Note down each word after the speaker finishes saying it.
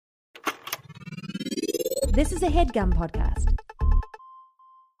This is a HeadGum podcast.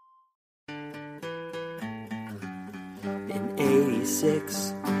 In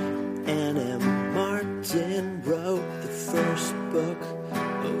 86, N.M. Martin wrote the first book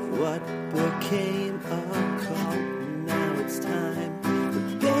of what became a cult. Now it's time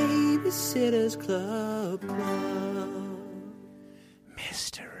for Babysitter's Club.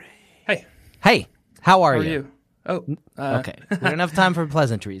 Mystery. Hey, how are How are you? you? Oh, Okay, we don't have time for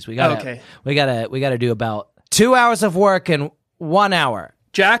pleasantries. We gotta, Okay. we gotta do about 2 hours of work in 1 hour.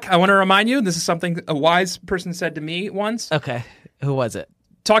 Jack, I want to remind you, this is something a wise person said to me once. Okay, who was it?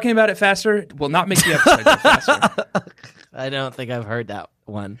 Talking about it faster will not make the episode go faster. I don't think I've heard that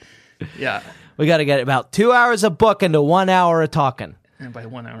one. Yeah. We gotta get about 2 hours of book into 1 hour of talking. And by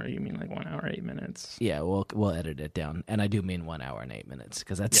 1 hour, you mean like 1 hour, 8 minutes. Yeah, we'll edit it down, and I do mean 1 hour and 8 minutes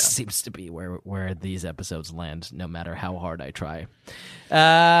because that seems to be where these episodes land, no matter how hard I try.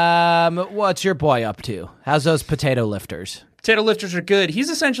 What's your boy up to? How's those potato lifters? Potato lifters are good. He's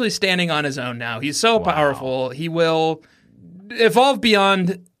essentially standing on his own now. He's so powerful. He will evolve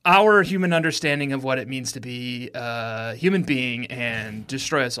beyond our human understanding of what it means to be a human being and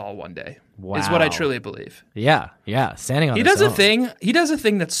destroy us all one day. Is what I truly believe. Yeah, standing on. He his does a own. thing. He does a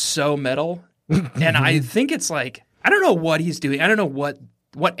thing that's so metal, and I think it's like I don't know what he's doing. I don't know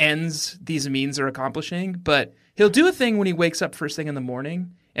what ends these means are accomplishing, but he'll do a thing when he wakes up first thing in the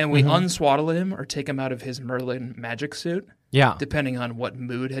morning, and we unswaddle him or take him out of his Merlin magic suit, Yeah, depending on what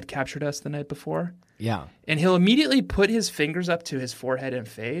mood had captured us the night before. yeah. And he'll immediately put his fingers up to his forehead and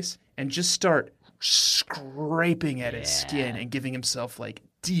face and just start scraping at his skin and giving himself like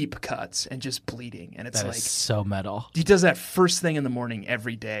deep cuts and just bleeding. And it's That like is so metal. he does that first thing in the morning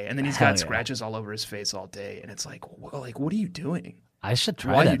every day, and then he's Hell got yeah. scratches all over his face all day. And it's like, what are you doing? I should Why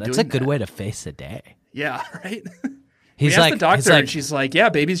try are that. you That's a doing good that? way to face the day. Yeah, right. He's we like asked the doctor, he's like, and she's like, "Yeah,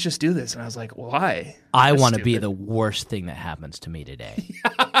 babies just do this." And I was like, "Why?" I That's want to be stupid. the worst thing that happens to me today.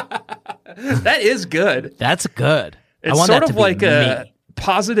 That is good. That's good. It's I want sort that to of be like me. a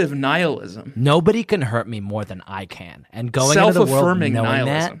positive nihilism. Nobody can hurt me more than I can. And going into the world Self-affirming knowing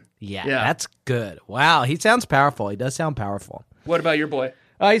nihilism. that, yeah, Yeah. that's good. Wow, he sounds powerful. He does sound powerful. What about your boy?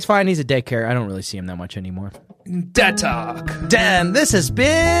 He's fine. He's a daycare. I don't really see him that much anymore. Dad talk. Dan, this has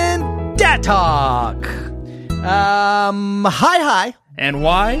been Dad Talk. Hi, And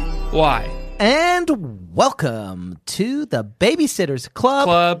why? Why? and welcome to the Babysitters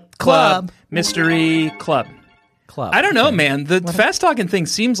Club. Club. Mystery Club. Club. I don't know, man. The fast talking thing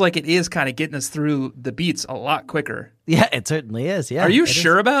seems like it is kind of getting us through the beats a lot quicker. Yeah, it certainly is. Yeah. Are you it is.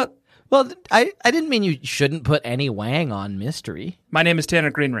 sure about? Well, I didn't mean you shouldn't put any wang on mystery. My name is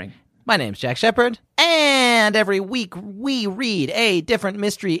Tanner Greenring. My name's Jack Shepard, and every week we read a different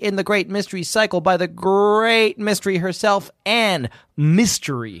mystery in the Great Mystery Cycle by the Great Mystery herself, Anne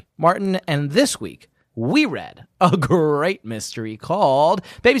Mystery Martin. And this week we read a great mystery called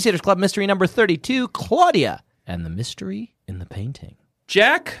Babysitters Club Mystery number 32, Claudia and the Mystery in the Painting.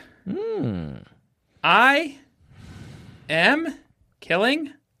 Jack, I am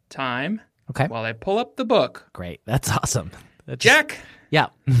killing time Okay, while I pull up the book. great. That's awesome. That's Jack, yeah.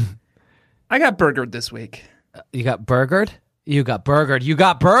 I got burgered this week. You got burgered? You got burgered. You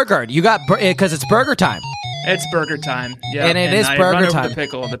got burgered. You got because it's burger time. It's burger time. Yeah, And it is I burger run over time. the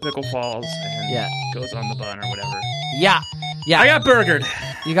pickle, and the pickle falls and Yeah. goes on the bun or whatever. Yeah. Yeah. I got burgered.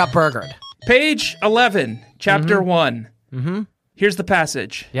 you got burgered. Page 11, chapter 1. Mm-hmm. Here's the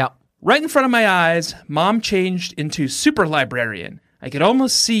passage. Yeah. Right in front of my eyes, Mom changed into super librarian. I could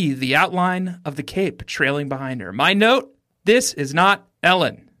almost see the outline of the cape trailing behind her. My note, this is not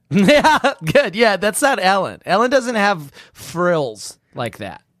Ellen. Yeah, good. Yeah, that's not Ellen. Ellen doesn't have frills like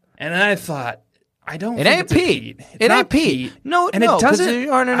that. And then I thought, I don't It think ain't it's a Pete. It's It not ain't Pete. No, and no, it 'cause doesn't.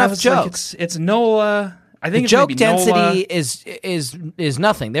 there aren't I enough was like, jokes. it's Nola. I think The it's joke maybe density Nola. is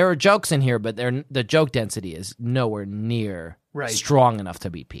nothing. There are jokes in here, but the joke density is nowhere near Right. strong enough to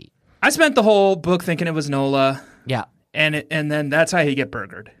be Pete. I spent the whole book thinking it was Nola, Yeah, and then that's how you get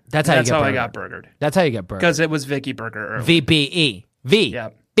burgered. That's how you get I burgered. got burgered that's how you get burgered. because it was Vicky Burger. Early. VBE. Yeah.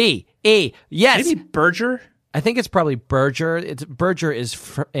 VBE. Yes. Maybe Berger. I think it's probably Berger. It's Berger is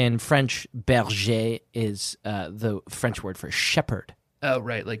in French. Berger is the French word for shepherd. Oh,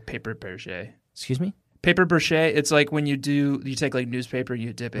 right, like paper berger. Excuse me. Paper berger. It's like when you take like newspaper,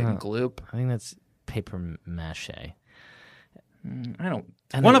 you dip it in gloop. I think that's paper mache. I don't.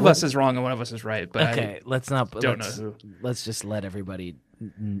 And One then of us is wrong and one of us is right. But Okay, let's not. don't let's, know who. Let's just let everybody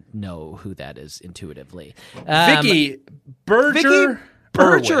know who that is intuitively. Vicky Berger.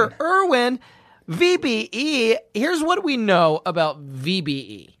 Berger Irwin. VBE. Here's what we know about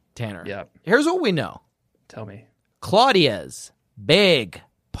VBE, Tanner. Yep. Here's what we know. Tell me. Claudia's big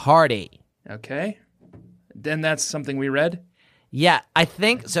party. Okay. Then that's something we read. Yeah, I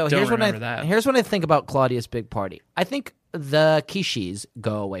think so. Don't Here's remember that. here's what I think about Claudia's big party. I think the Kishis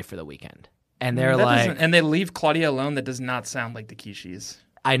go away for the weekend, and they're That like, doesn't- and they leave Claudia alone. That does not sound like the Kishis.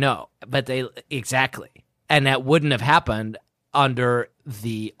 I know, but they exactly, and that wouldn't have happened under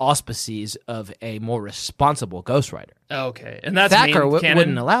the auspices of a more responsible ghostwriter. Okay, and that's Thacker main canon?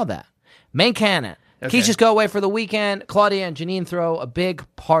 wouldn't allow that. Main canon. Okay. Kishis go away for the weekend. Claudia and Janine throw a big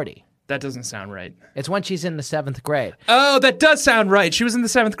party. That doesn't sound right. It's when she's in the 7th grade. Oh, that does sound right. She was in the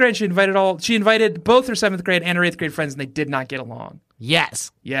 7th grade. She invited both her 7th grade and her 8th grade friends, and they did not get along.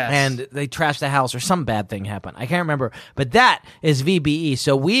 Yes. Yes. And they trashed the house or some bad thing happened. I can't remember. But that is VBE.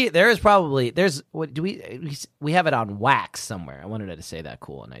 So we have it on wax somewhere. I wanted to say that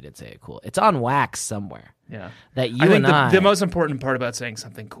cool, and I did say it cool. It's on wax somewhere. Yeah. That you I think and the most important part about saying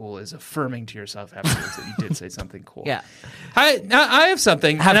something cool is affirming to yourself afterwards that you did say something cool. Yeah. I have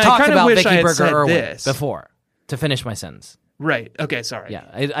something. Have and talked I kind about of wish Vicky I had Berger said Irwin this before to finish my sentence. Right. Okay. Sorry. Yeah.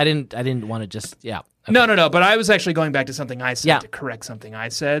 I didn't want to just okay. No. But I was actually going back to something I said Yeah. to correct something I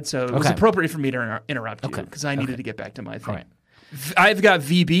said, so it was Okay. appropriate for me to interrupt you Okay. because I needed to get back to my thing. All right. I've got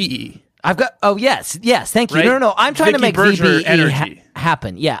VBE. I've got. Oh yes. Thank you. Right? No. I'm trying to Vicky make Berger VBE energy.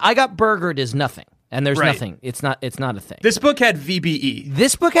 happen. Yeah. I got burgered as nothing, and there's Right. nothing. It's not a thing. This book had VBE.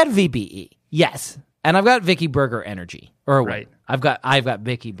 This book had VBE. Yes, and I've got Vicky Berger energy. Irwin. Right. I've got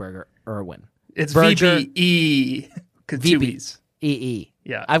Vicky Berger Irwin. It's Berger- VBE. 'Cause two VB. E's. EE.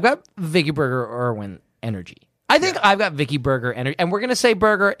 Yeah. I've got Vicky Berger Irwin energy. I think I've got Vicky Berger energy, and we're gonna say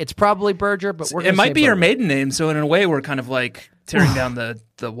Berger. It's probably Berger, but we're gonna It might say be her Berger. maiden name, so in a way, we're kind of like tearing down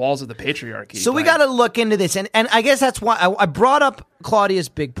the walls of the patriarchy. So we by- got to look into this, and I guess that's why I brought up Claudia's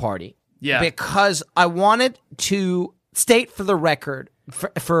big party. Yeah. Because I wanted to state for the record,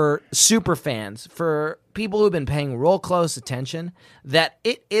 for super fans, for people who've been paying real close attention, that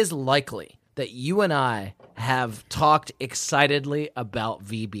it is likely that you and I have talked excitedly about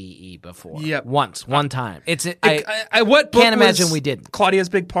VBE before. Yep. One time. what book can't imagine was we didn't. Claudia's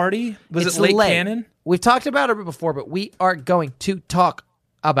big party? Was It's it late late. canon? We've talked about her before, but we are going to talk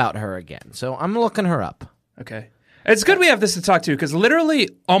about her again. So I'm looking her up. Okay. It's good we have this to talk to because literally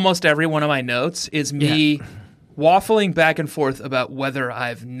almost every one of my notes is me waffling back and forth about whether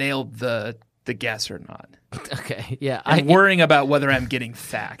I've nailed the guess or not. Okay, yeah. And worrying about whether I'm getting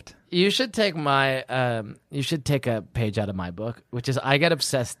fact. You should take you should take a page out of my book, which is I get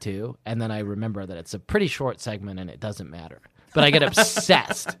obsessed too, and then I remember that it's a pretty short segment and it doesn't matter. But I get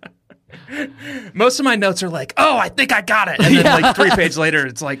obsessed. Most of my notes are like, oh, I think I got it. And then like 3 pages later,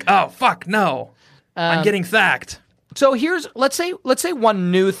 it's like, oh, fuck, no. I'm getting fact. So let's say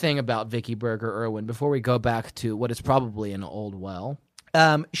one new thing about Vicky Berger Irwin before we go back to what is probably an old well.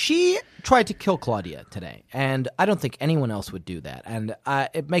 She tried to kill Claudia today, and I don't think anyone else would do that, and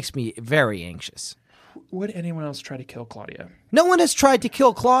it makes me very anxious. Would anyone else try to kill Claudia? No one has tried to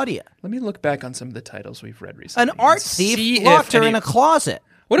kill Claudia. Let me look back on some of the titles we've read recently. An art and see thief if locked her any- in a closet.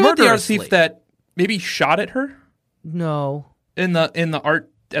 What about the art murderously. thief that maybe shot at her No. in the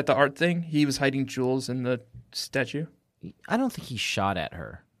art thing? He was hiding jewels in the statue. I don't think he shot at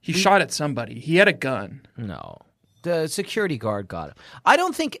her. He shot at somebody. He had a gun. No. The security guard got him. I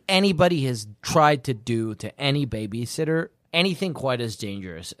don't think anybody has tried to do to any babysitter anything quite as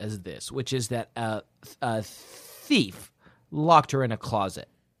dangerous as this, which is that a thief locked her in a closet.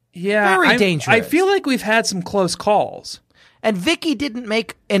 Yeah, Very dangerous. I feel like we've had some close calls. And Vicky didn't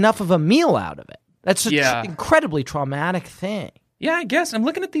make enough of a meal out of it. That's an Yeah. incredibly traumatic thing. Yeah, I guess I'm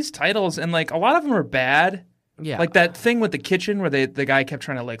looking at these titles and like a lot of them are bad. Yeah. Like that thing with the kitchen where the guy kept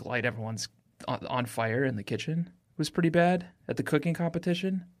trying to like light everyone's on fire in the kitchen was pretty bad at the cooking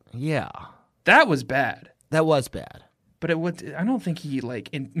competition. Yeah. That was bad. That was bad. But I don't think he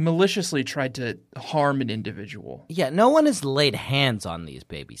maliciously tried to harm an individual. Yeah, no one has laid hands on these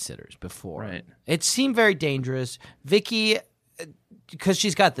babysitters before. Right. It seemed very dangerous. Vicky, because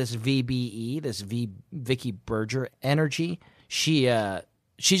she's got this VBE, this Vicky Berger energy, she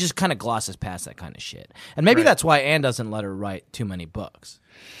just kind of glosses past that kind of shit. And maybe Right. that's why Anne doesn't let her write too many books.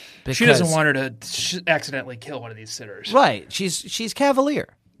 She doesn't Because- want her to accidentally kill one of these sitters. Right. She's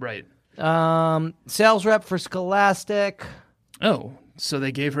cavalier. Right. Sales rep for Scholastic. Oh, so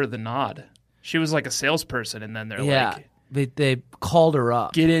they gave her the nod. She was like a salesperson, and then they're Yeah. like, They called her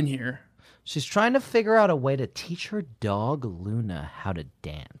up. get in here. She's trying to figure out a way to teach her dog Luna how to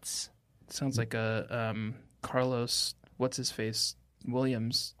dance. Sounds like a Carlos, what's his face,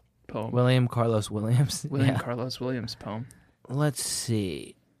 Williams poem. William Carlos Williams. William Yeah. Carlos Williams poem. Let's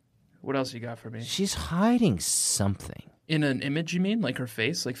see. What else you got for me? She's hiding something. In an image, you mean? Like her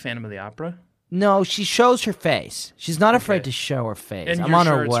face? Like Phantom of the Opera? No, she shows her face. She's not afraid Okay. to show her face. And I'm you're on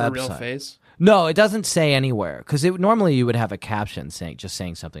sure her it's website. her real face? No, it doesn't say anywhere because normally you would have a caption saying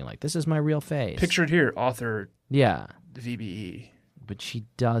something like, "This is my real face." Pictured here, author Yeah, VBE. but she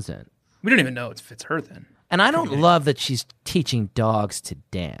doesn't. We don't even know if it's her then. And I don't love that she's teaching dogs to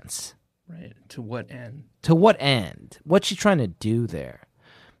dance. Right. To what end? To what end? What's she trying to do there?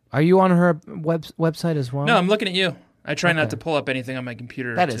 Are you on her website as well? No, I'm looking at you. I try not to pull up anything on my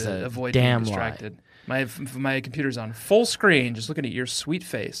computer That is a avoid damn being distracted. My computer's on full screen, just looking at your sweet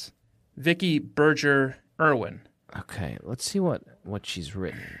face. Vicky Berger Irwin. Okay, let's see what she's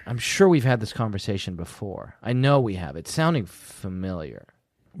written. I'm sure we've had this conversation before. I know we have. It's sounding familiar.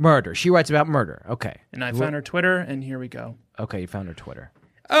 Murder. She writes about murder. Okay. And I found her Twitter, and here we go. Okay, you found her Twitter.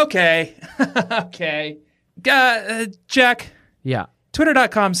 Okay. Okay. Jack, Yeah.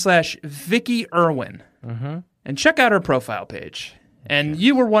 Twitter.com/Vicky Irwin. Mm-hmm. And check out her profile page. And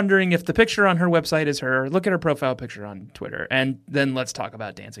you were wondering if the picture on her website is her. Look at her profile picture on Twitter, and then let's talk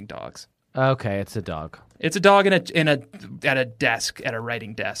about dancing dogs. Okay, it's a dog. It's a dog at a desk, at a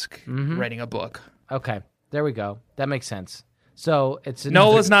writing desk, writing a book. Okay, there we go. That makes sense. So it's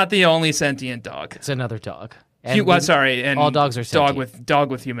Nola's not the only sentient dog. It's another dog. And all dogs are sentient.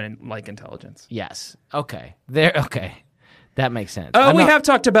 Dog with human-like intelligence. Yes. Okay. Okay. That makes sense. Oh, we have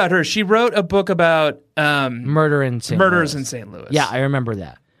talked about her. She wrote a book about murders in St. Louis. Yeah, I remember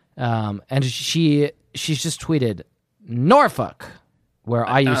that. And she's just tweeted Norfolk, where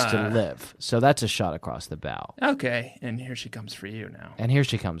I used to live. So that's a shot across the bow. Okay, and here she comes for you now. And here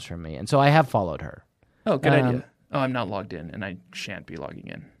she comes for me. And so I have followed her. Oh, good idea. Oh, I'm not logged in, and I shan't be logging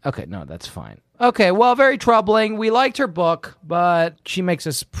in. Okay, no, that's fine. Okay, well, very troubling. We liked her book, but she makes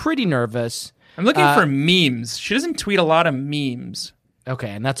us pretty nervous. I'm looking for memes. She doesn't tweet a lot of memes. Okay,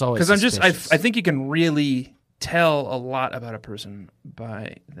 and that's always because I think you can really tell a lot about a person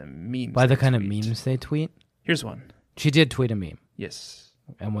by the memes. By the kind of memes they tweet? Here's one. She did tweet a meme. Yes.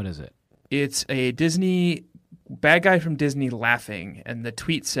 And what is it? It's a bad guy from Disney laughing, and the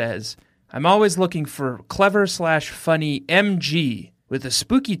tweet says, "I'm always looking for clever/funny MG with a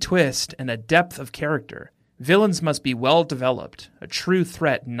spooky twist and a depth of character. Villains must be well developed, a true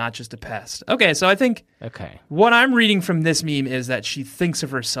threat, not just a pest." Okay, so I think what I'm reading from this meme is that she thinks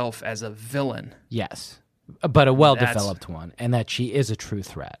of herself as a villain. Yes, but a well-developed one, and that she is a true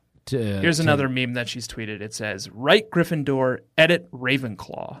threat. Here's another meme that she's tweeted. It says, "Write Gryffindor, edit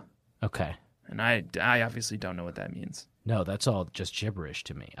Ravenclaw." Okay. And I obviously don't know what that means. No, that's all just gibberish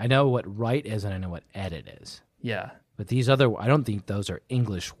to me. I know what write is and I know what edit is. Yeah. But these other, I don't think those are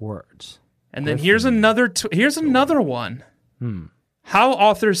English words. And then here's another one. How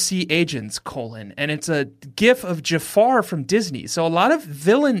authors see agents, and it's a gif of Jafar from Disney. So a lot of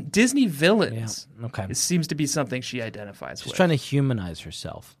Disney villains. Yeah. Okay. It seems to be something she identifies with. She's trying to humanize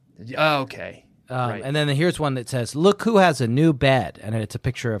herself. Oh, okay. Right. And then here's one that says, "Look who has a new bed." And it's a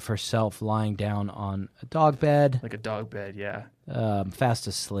picture of herself lying down on a dog bed. Like a dog bed, yeah. Fast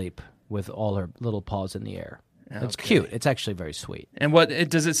asleep with all her little paws in the air. Okay. It's cute. It's actually very sweet. And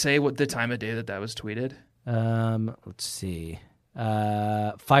does it say what the time of day that was tweeted? Let's see.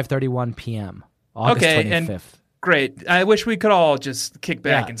 5:31 p.m. August 25th. And great. I wish we could all just kick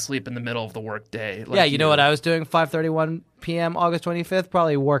back and sleep in the middle of the work day. Like you know what I was doing 5:31 p.m. August 25th?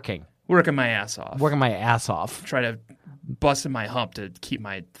 Probably working. Working my ass off. Try to bust in my hump to keep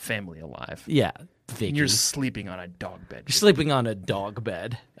my family alive. Yeah. Vicky. You're sleeping on a dog bed. You're sleeping on a dog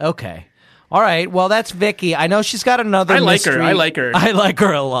bed. Okay. All right. Well, that's Vicky. I know she's got another mystery. I like her. I like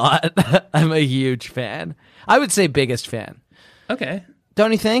her a lot. I'm a huge fan. I would say biggest fan. Okay.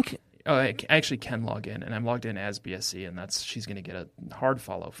 Don't you think? Oh, I actually can log in, and I'm logged in as BSC, and she's going to get a hard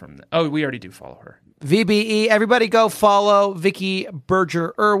follow from Oh, we already do follow her. VBE. Everybody go follow Vicky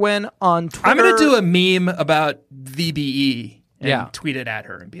Berger Irwin on Twitter. I'm going to do a meme about VBE and tweet it at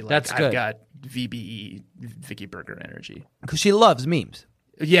her and be like, I've got VBE, Vicky Berger energy. Because she loves memes.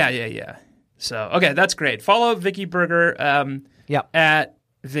 Yeah. So, okay, that's great. Follow Vicky Berger at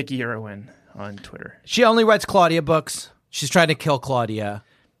Vicky Irwin on Twitter. She only writes Claudia books. She's trying to kill Claudia.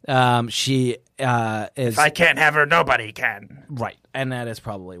 She is. If I can't have her, nobody can. Right. And that is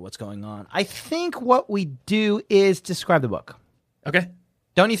probably what's going on. I think what we do is describe the book. Okay.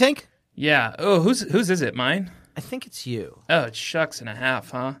 Don't you think? Yeah. Oh, whose is it? Mine? I think it's you. Oh, it's Shucks and a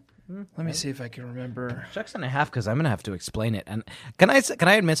Half, huh? Let me see if I can remember. Shucks and a Half, because I'm going to have to explain it. And can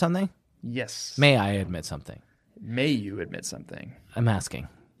I admit something? Yes. May I admit something? May you admit something? I'm asking.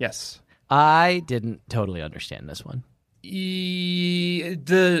 Yes. I didn't totally understand this one. The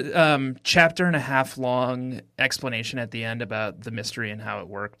chapter and a half long explanation at the end about the mystery and how it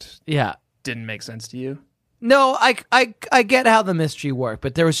worked didn't make sense to you? No, I get how the mystery worked,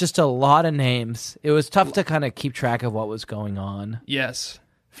 but there was just a lot of names. It was tough to kind of keep track of what was going on. Yes,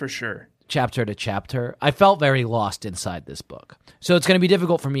 for sure. chapter to chapter. I felt very lost inside this book. So it's going to be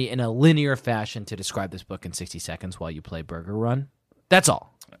difficult for me in a linear fashion to describe this book in 60 seconds while you play Burger Run. That's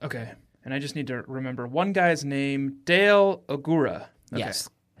all. Okay. And I just need to remember one guy's name, Dale Ogura. Okay. Yes.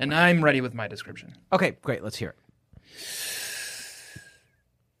 And I'm ready with my description. Okay, great. Let's hear it.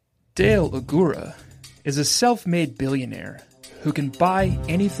 Dale Ogura is a self-made billionaire who can buy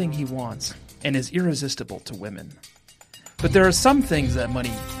anything he wants and is irresistible to women. But there are some things that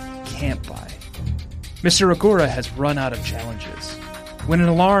money can't buy. Mr. Ogura has run out of challenges. When an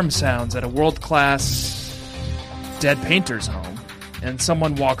alarm sounds at a world-class dead painter's home, and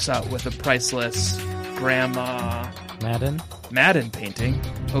someone walks out with a priceless Grandma Madden painting,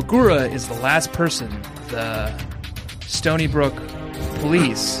 Ogura is the last person the Stony Brook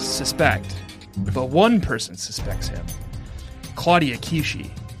police suspect. But one person suspects him. Claudia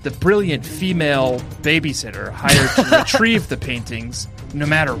Kishi, the brilliant female babysitter hired to retrieve the paintings no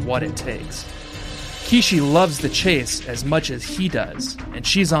matter what it takes. Kishi loves the chase as much as he does, and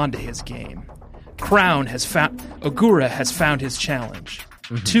she's on to his game. Ogura has found his challenge.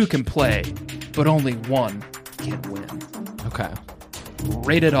 Two can play, but only one can win. Okay.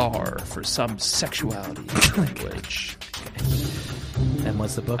 Rated R for some sexuality language. And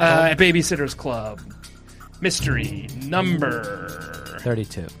what's the book called? Babysitter's Club. Mystery number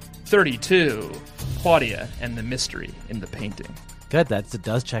 32. 32. Claudia and the mystery in the painting. Good. It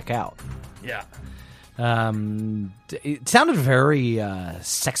does check out. Yeah. It sounded very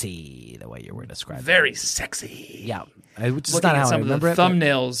sexy the way you were describing. Very sexy. Yeah, which is Looking not at how I some of the remember it.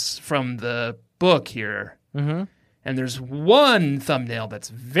 thumbnails from the book here, and there's one thumbnail that's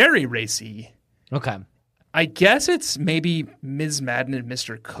very racy. Okay. I guess it's maybe Ms. Madden and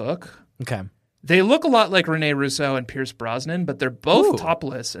Mr. Cook. Okay. They look a lot like Rene Russo and Pierce Brosnan, but they're both Ooh.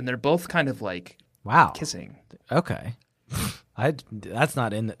 topless and they're both kind of like Wow. kissing. Okay. That's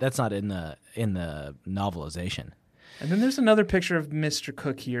not in the novelization. And then there's another picture of Mr.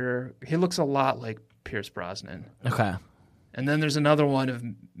 Cook here. He looks a lot like Pierce Brosnan. Okay. And then there's another one of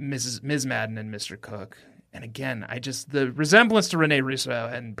Ms. Madden and Mr. Cook. And again, the resemblance to Rene Russo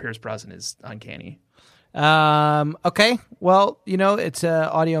and Pierce Brosnan is uncanny. Okay. Well, it's an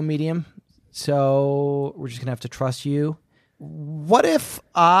audio medium, so we're just gonna have to trust you. What if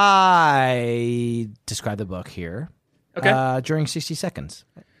I describe the book here? Okay. During 60 seconds.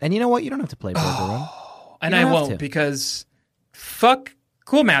 And you know what? You don't have to play Burger Run. And You I don't have won't to. because fuck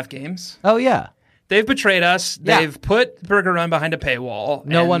Cool Math Games. Oh, yeah. They've betrayed us. Yeah. They've put Burger Run behind a paywall.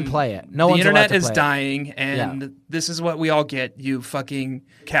 No and one play it. No the one's allowed internet to is play it. dying, and Yeah. this is what we all get, you fucking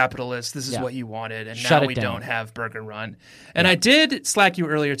capitalists. This is Yeah. what you wanted, and Shut now it we down. don't have Burger Run. And I did Slack you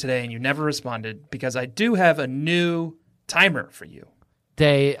earlier today, and you never responded because I do have a new timer for you.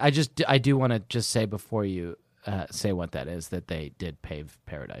 I do want to just say before you say what that is, that they did pave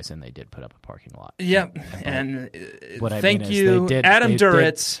Paradise and they did put up a parking lot. Yep, and What I thank mean is you, they did- Adam they did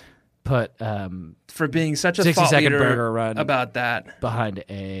Duritz, Put for being such a 60 thought second leader Burger Run about that. behind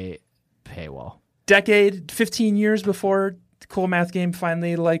a paywall. Decade, 15 years before the Cool Math Game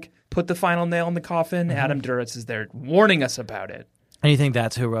finally put the final nail in the coffin, Adam Duritz is there warning us about it. And you think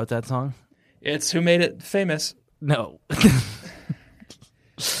that's who wrote that song? It's who made it famous. No.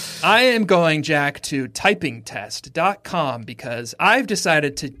 I am going, Jack, to typingtest.com because I've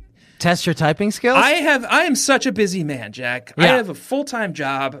decided to. Test your typing skills? I am such a busy man, Jack. I Yeah. have a full-time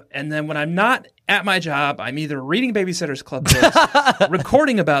job, and then when I'm not at my job, I'm either reading Babysitter's Club books,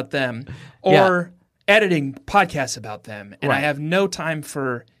 recording about them, or editing podcasts about them. And I Right. have no time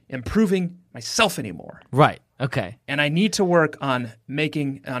for improving myself anymore. Right. Okay. And I need to work on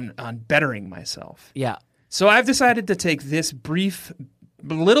bettering myself. Yeah. So I've decided to take this brief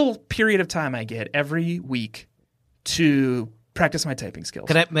little period of time I get every week to practice my typing skills.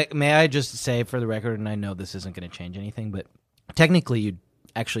 May I just say for the record, and I know this isn't going to change anything, but technically you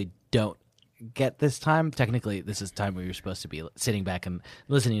actually don't get this time. Technically, this is time where you're supposed to be sitting back and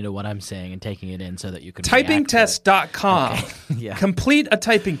listening to what I'm saying and taking it in so that you can react to it. Typingtest.com. Okay. Yeah. Complete a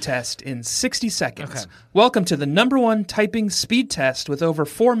typing test in 60 seconds. Okay. Welcome to the #1 typing speed test with over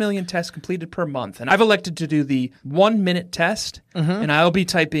 4 million tests completed per month. And I've elected to do the 1-minute test, and I'll be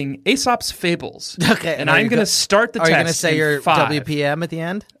typing Aesop's Fables. Okay. And I'm going to start the test. Are you going to say in your 5. WPM at the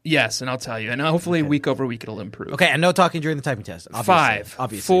end? Yes, and I'll tell you. And hopefully week over week it'll improve. Okay, and no talking during the typing test. Obviously. 5,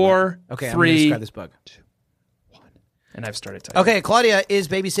 Obviously. 4, Okay, 3. I'm going to describe this book. And I've started typing. Okay, Claudia is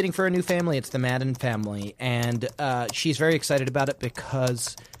babysitting for a new family. It's the Madden family, and she's very excited about it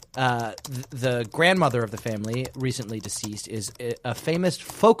because the grandmother of the family, recently deceased, is a famous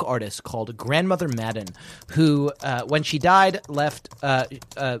folk artist called Grandmother Madden, who, when she died, left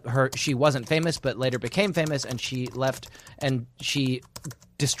her. She wasn't famous, but later became famous, and she left, and she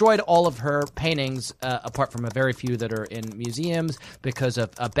destroyed all of her paintings, apart from a very few that are in museums, because of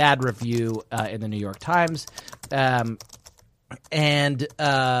a bad review in the New York Times. And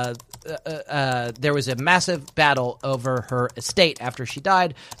there was a massive battle over her estate after she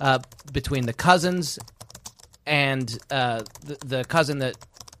died between the cousins and the cousin that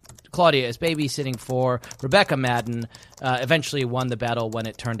Claudia is babysitting for, Rebecca Madden, eventually won the battle when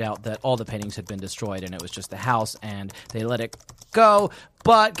it turned out that all the paintings had been destroyed and it was just the house, and they let it go.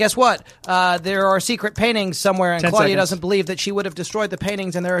 But guess what? There are secret paintings somewhere, and 10 Claudia seconds. doesn't believe that she would have destroyed the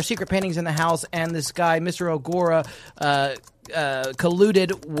paintings, and there are secret paintings in the house, and this guy, Mr. Ogura,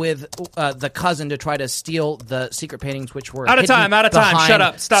 colluded with the cousin to try to steal the secret paintings, which were Out of hidden time. behind Shut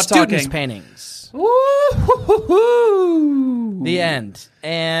up. Stop students' talking. paintings. Woo-hoo-hoo. The end.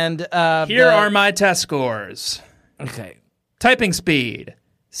 And Here are my test scores. okay. Typing speed,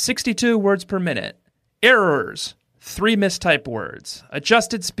 62 words per minute. Errors, 3 mistyped words.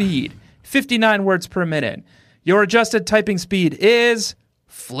 Adjusted speed, 59 words per minute. Your adjusted typing speed is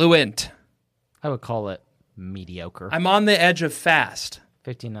fluent. I would call it mediocre. I'm on the edge of fast.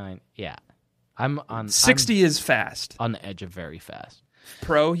 59. Yeah. I'm on 60 is fast. I'm on the edge of very fast.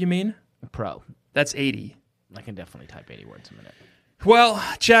 Pro, you mean? Pro. That's 80. I can definitely type 80 words a minute. Well,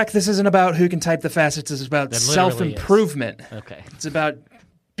 Jack, this isn't about who can type the fastest. It's about It literally self-improvement. Okay. It's about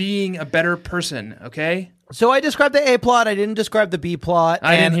being a better person, okay? So I described the A plot. I didn't describe the B plot.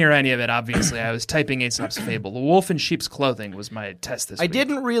 I and didn't hear any of it, obviously. I was typing Aesop's Fable. The Wolf in Sheep's Clothing was my test this I week.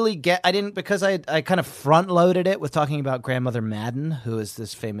 didn't really get. I didn't because I kind of front loaded it with talking about Grandmother Madden, who is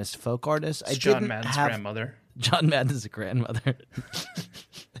this famous folk artist. I It's John didn't Madden's have grandmother. John Madden's grandmother.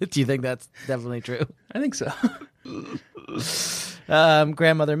 Do you think that's definitely true? I think so.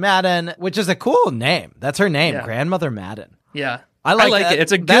 Grandmother Madden, which is a cool name. That's her name, Yeah. Grandmother Madden. Yeah. I like that. it.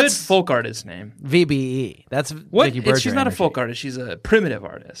 It's a good That's- folk artist name. VBE. That's What? Vicky Berger She's not a energy. folk artist. She's a primitive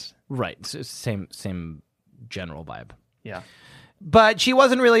artist. Right. So same general vibe. Yeah. But she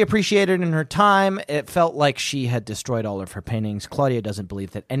wasn't really appreciated in her time. It felt like she had destroyed all of her paintings. Claudia doesn't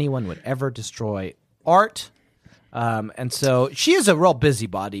believe that anyone would ever destroy art. And so she is a real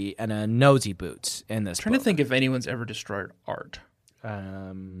busybody and a nosy boots in this trying book. to think if anyone's ever destroyed art.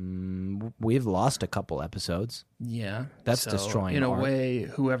 We've lost a couple episodes. Yeah. That's so, destroying in a art. way,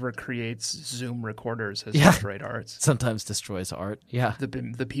 whoever creates Zoom recorders has Yeah. destroyed arts. Sometimes destroys art. Yeah.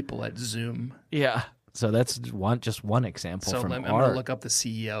 The people at Zoom. Yeah. So that's just one example So from I'm art. going to look up the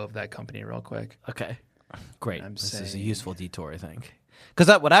CEO of that company real quick. Okay. Great. I'm This is a saying- useful detour, I think. Because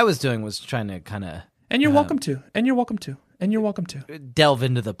what I was doing was trying to kind of And you're welcome to. And you're welcome to. And you're welcome to. delve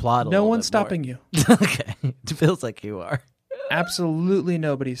into the plot a No little one's bit more. stopping you. Okay. It feels like you are. Absolutely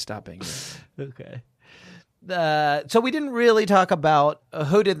nobody's stopping you. Okay. So we didn't really talk about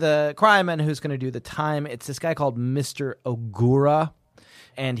who did the crime and who's going to do the time. It's this guy called Mr. Ogura,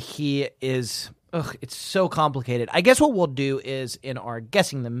 and he is... it's so complicated. I guess what we'll do is in our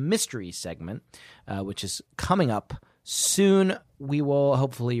Guessing the Mystery segment, which is coming up soon, we will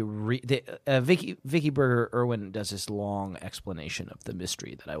hopefully read... Vicky Berger Irwin does this long explanation of the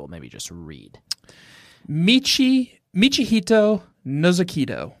mystery that I will maybe just read. Michihito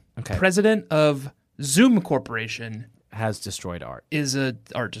Nozokido, Okay. president of Zoom Corporation, Has destroyed art. is a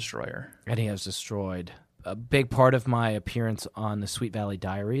art destroyer. And he has destroyed a big part of my appearance on the Sweet Valley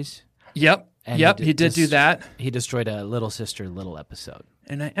Diaries. Yep. And He did do that. He destroyed a Little Sister Little episode.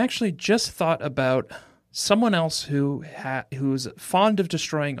 And I actually just thought about someone else who's fond of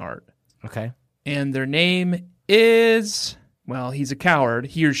destroying art. Okay. And their name is, well, he's a coward.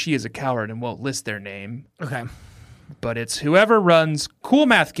 He or she is a coward and won't list their name. Okay. But it's whoever runs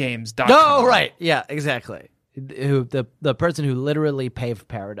coolmathgames.com. Oh, right. Yeah, exactly. Who the person who literally paved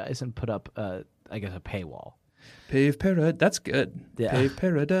paradise and put up, I guess, a paywall. Pave Paradise. That's good. Yeah. Pave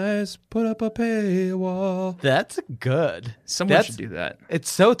Paradise. Put up a paywall. That's good. Someone should do that. It's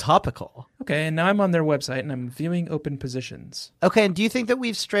so topical. Okay, and now I'm on their website and I'm viewing open positions. Okay, and do you think that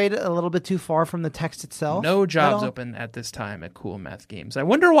we've strayed a little bit too far from the text itself? No at jobs all? open at this time at Cool Math Games. I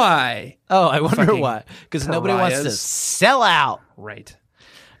wonder why. Oh, I wonder Fucking why. Because nobody wants to pariahs. sell out. Right.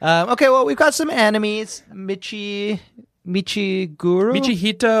 Okay, well, we've got some enemies. Michiguru?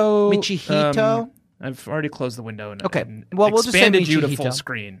 Michihito. I've already closed the window and, Okay. and Well, we'll just say expanded you to Michihito. full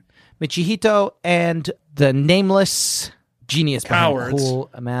screen. Michihito and the nameless genius behind Cowards. Cool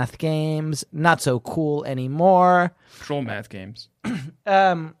Math Games. Not so cool anymore. Troll Math Games.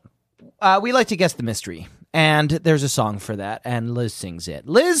 We like to guess the mystery, and there's a song for that, and Liz sings it.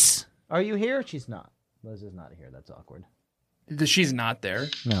 Liz, are you here? She's not. Liz is not here. That's awkward. She's not there.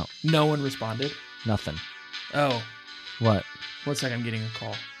 No, No one responded. nothing. Oh, What? 1 second. I'm getting a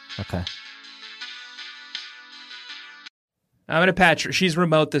call. Okay. I'm going to patch her. She's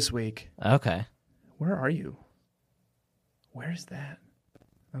remote this week. Okay. Where are you? Where's that?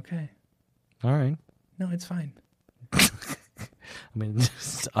 Okay. All right. No, it's fine. I mean,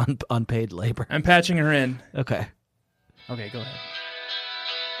 it's unpaid labor. I'm patching her in. Okay. Okay, go ahead.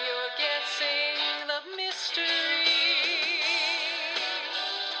 You're guessing the mystery.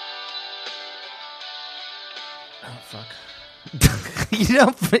 Oh, fuck.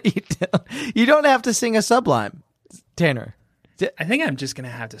 You don't have to sing a sublime, Tanner. I think I'm just going to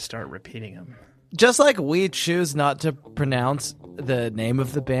have to start repeating them. Just like we choose not to pronounce the name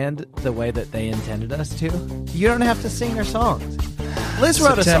of the band the way that they intended us to, you don't have to sing their songs. Liz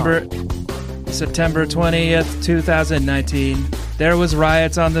wrote a song. September 20th, 2019. There was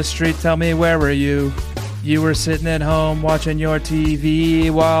riots on the street. Tell me, where were you? You were sitting at home watching your TV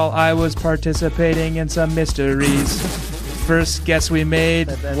while I was participating in some mysteries. First guess we made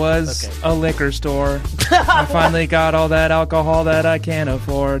was a liquor store. I finally got all that alcohol that I can't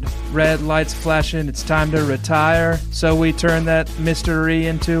afford. Red lights flashing, it's time to retire. So we turned that mystery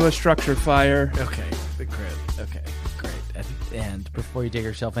into a structure fire. Okay, great. And before you dig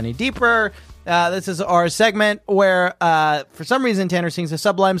yourself any deeper, this is our segment where, for some reason, Tanner sings a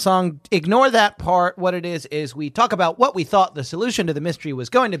Sublime song. Ignore that part. What it is we talk about what we thought the solution to the mystery was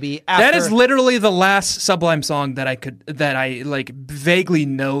going to be. After... That is literally the last Sublime song that I like vaguely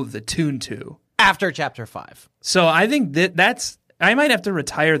know the tune to. After Chapter 5. So I think that's I might have to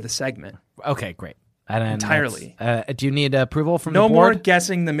retire the segment. Okay, great. And entirely. Do you need approval from no the board? more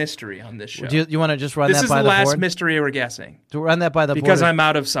guessing the mystery on this show. Do you want to just run this that by the board? This is the last board? mystery we're guessing. To run that by the board? Because I'm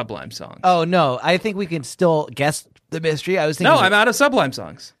out of Sublime songs. Oh, no. I think we can still guess the mystery. I was thinking... No, I'm out of Sublime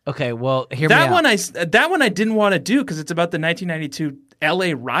songs. Okay, well, hear me out. That one I didn't want to do because it's about the 1992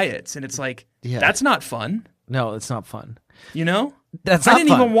 LA riots, and it's like, that's not fun. No, it's not fun. You know? That's I not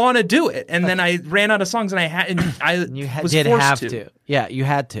didn't fun. even want to do it, and then I ran out of songs, and You was did forced have to. Yeah, you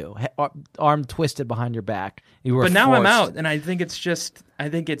had to. Arm twisted behind your back. You were But now I'm forced. out, and I think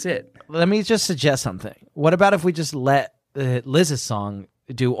it's it. Let me just suggest something. What about if we just let Liz's song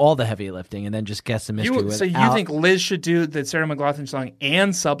do all the heavy lifting and then just guess the mystery So you think Liz should do the Sarah McLachlan song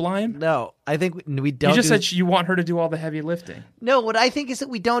and Sublime? No, I think we don't. You just said you want her to do all the heavy lifting. No, what I think is that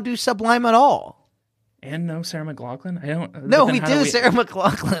we don't do Sublime at all. And no Sarah McLachlan? I don't. No, we do Sarah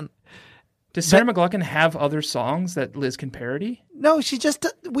McLachlan. Does Sarah McLachlan have other songs that Liz can parody? No,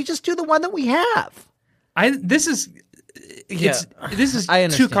 we just do the one that we have. This is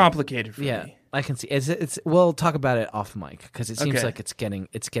too complicated for me. I can see. We'll talk about it off mic because it seems Okay. like it's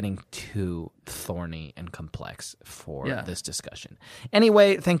getting too thorny and complex for this discussion.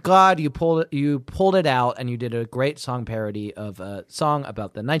 Anyway, thank God you pulled it out and you did a great song parody of a song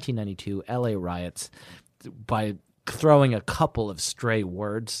about the 1992 LA riots by throwing a couple of stray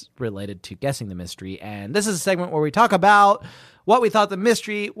words related to guessing the mystery. And this is a segment where we talk about what we thought the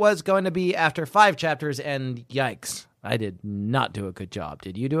mystery was going to be after 5 chapters, and yikes. I did not do a good job.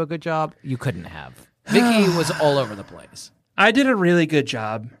 Did you do a good job? You couldn't have. Vicky was all over the place. I did a really good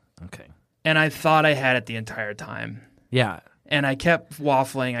job. Okay. And I thought I had it the entire time. Yeah. And I kept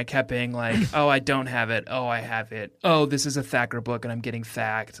waffling. I kept being like, oh, I don't have it. Oh, I have it. Oh, this is a Thacker book and I'm getting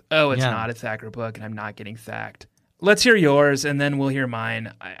thacked. Oh, it's not a Thacker book and I'm not getting thacked. Let's hear yours and then we'll hear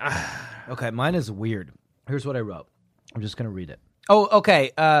mine. Okay, mine is weird. Here's what I wrote. I'm just going to read it. Oh,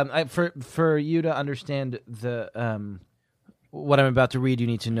 okay. For you to understand the what I'm about to read, you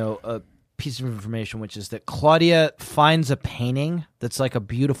need to know a piece of information, which is that Claudia finds a painting that's like a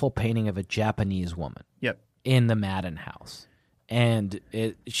beautiful painting of a Japanese woman. Yep. In the Madden house, and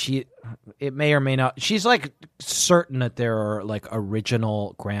it may or may not. She's like certain that there are like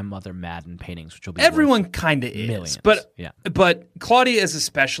original grandmother Madden paintings, which will be everyone kind of is, millions. but Claudia is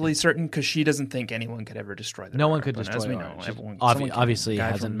especially certain because she doesn't think anyone could ever destroy them. No one could destroy. As we art. know, She everyone obviously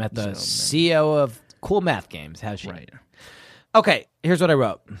hasn't met the CEO of Cool Math Games, has she? Right. Okay, here's what I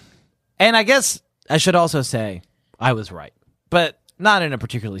wrote, and I guess I should also say I was right, but not in a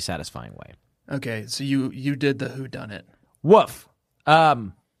particularly satisfying way. Okay, so you did the whodunit. Woof.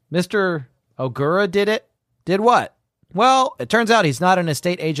 Mr. Ogura did it. Did what? Well, it turns out he's not an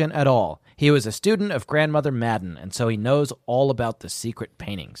estate agent at all. He was a student of Grandmother Madden, and so he knows all about the secret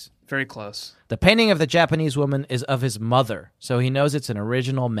paintings. Very close. The painting of the Japanese woman is of his mother, so he knows it's an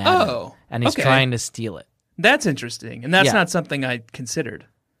original Madden, and he's trying to steal it. That's interesting, and that's not something I considered.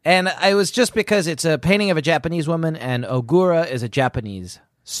 And I was just because it's a painting of a Japanese woman, and Ogura is a Japanese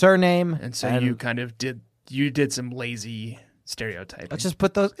surname. And so you kind of did some lazy stereotyping. Let's just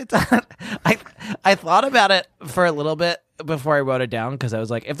put those. I thought about it for a little bit before I wrote it down because I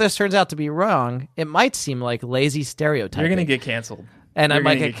was like, if this turns out to be wrong, it might seem like lazy stereotyping. You're going to get canceled. And I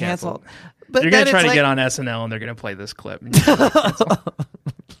might get canceled. but You're then going to try it's to like, get on SNL and they're going to play this clip.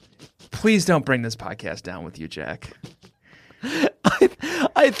 Please don't bring this podcast down with you, Jack.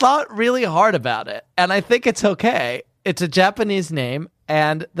 I thought really hard about it, and I think it's okay. It's a Japanese name,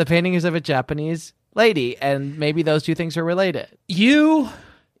 and the painting is of a Japanese lady, and maybe those two things are related. You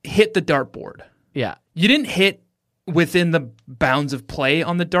hit the dartboard. Yeah, You didn't hit within the bounds of play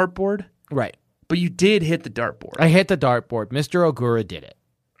on the dartboard, right. but you did hit the dartboard. I hit the dartboard. Mr. Ogura did it.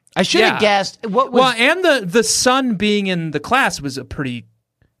 I should have Yeah. guessed what was. Well, and the son being in the class was a pretty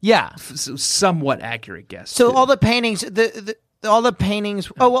yeah. somewhat accurate guess. So too. all the paintings, all the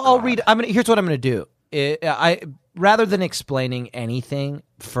paintings. Oh, well, I'll read. Here's what I'm going to do. I rather than explaining anything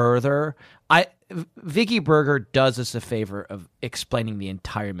further, Vicky Berger does us a favor of explaining the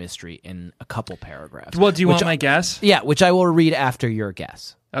entire mystery in a couple paragraphs. Well, do you want my guess? Yeah, which I will read after your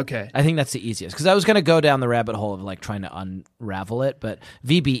guess. Okay. I think that's the easiest because I was going to go down the rabbit hole of like trying to unravel it, but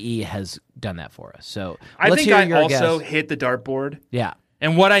VBE has done that for us. So I let's think hear I your also guess. hit the dartboard. Yeah.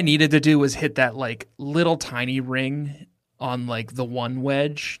 And what I needed to do was hit that like little tiny ring on like the one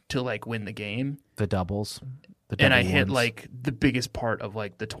wedge to like win the game. The doubles. The And I double hit ones. like the biggest part of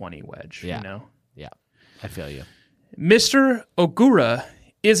like the 20 wedge, Yeah. you know? Yeah, I feel you. Mr. Ogura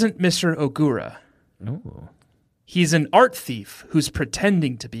isn't Mr. Ogura. Ooh. He's an art thief who's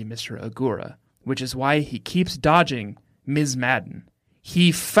pretending to be Mr. Ogura, which is why he keeps dodging Ms. Madden.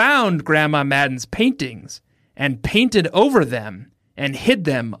 He found Grandma Madden's paintings and painted over them and hid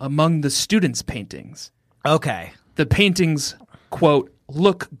them among the students' paintings. Okay. The paintings, quote,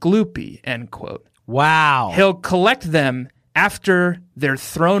 look gloopy, end quote. Wow. He'll collect them after they're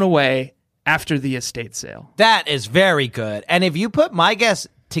thrown away after the estate sale. That is very good. And if you put my guess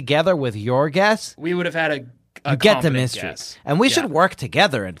together with your guess, We would have had a you get the confident mystery. guess. And we Yeah. should work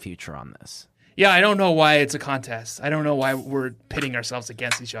together in future on this. Yeah, I don't know why it's a contest. I don't know why we're pitting ourselves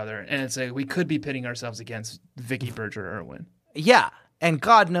against each other. And it's like we could be pitting ourselves against Vicky Berger Irwin. Yeah. And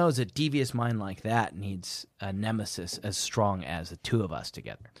God knows a devious mind like that needs a nemesis as strong as the two of us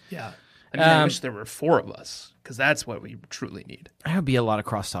together. Yeah. I mean, I wish there were four of us because that's what we truly need. There would be a lot of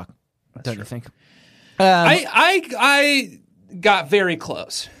crosstalk, don't you think? I got very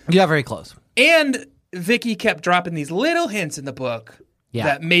close. You got very close. And Vicky kept dropping these little hints in the book Yeah.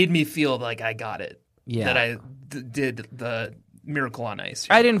 that made me feel like I got it. Yeah. That I did the Miracle on Ice.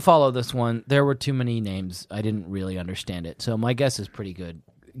 I didn't follow this one. There were too many names. I didn't really understand it. So my guess is pretty good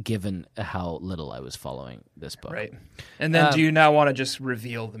given how little I was following this book. Right. And then do you now want to just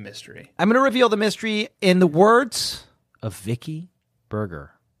reveal the mystery? I'm going to reveal the mystery in the words of Vicky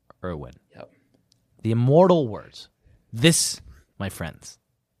Berger Irwin. Yep. The immortal words. This, my friends,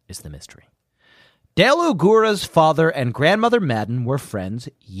 is the mystery. Dale Ogura's father and grandmother Madden were friends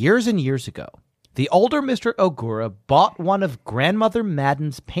years and years ago. The older Mr. Ogura bought one of grandmother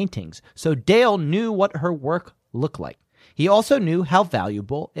Madden's paintings, so Dale knew what her work looked like. He also knew how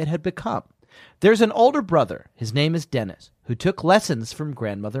valuable it had become. There's an older brother, his name is Dennis, who took lessons from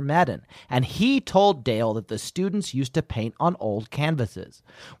grandmother Madden, and he told Dale that the students used to paint on old canvases.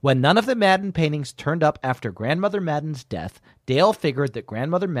 When none of the Madden paintings turned up after grandmother Madden's death, Dale figured that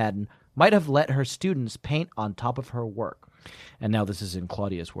grandmother Madden might have let her students paint on top of her work. And now this is in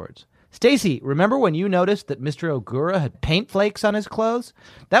Claudia's words. Stacy, remember when you noticed that Mr. Ogura had paint flakes on his clothes?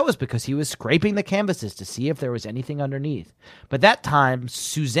 That was because he was scraping the canvases to see if there was anything underneath. But that time,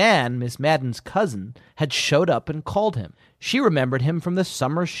 Suzanne, Miss Madden's cousin, had showed up and called him. She remembered him from the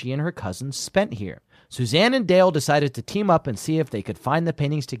summer she and her cousins spent here. Suzanne and Dale decided to team up and see if they could find the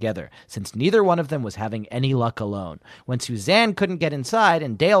paintings together, since neither one of them was having any luck alone. When Suzanne couldn't get inside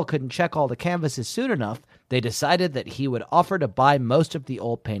and Dale couldn't check all the canvases soon enough, they decided that he would offer to buy most of the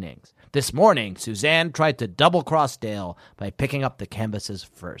old paintings. This morning, Suzanne tried to double-cross Dale by picking up the canvases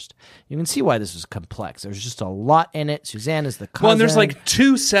first. You can see why this was complex. There's just a lot in it. Suzanne is the cousin. Well, and there's like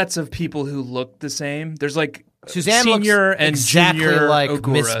two sets of people who look the same. There's like Suzanne senior looks and exactly junior like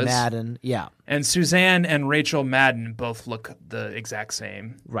Miss Oguras. Madden. Yeah, And Suzanne and Rachel Madden both look the exact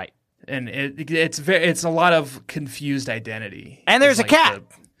same. right. And it's a lot of confused identity. And there's It's a cat.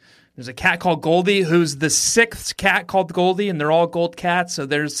 There's a cat called Goldie, who's the sixth cat called Goldie, and they're all gold cats. So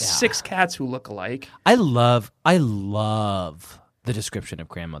there's 6 cats who look alike. I love the description of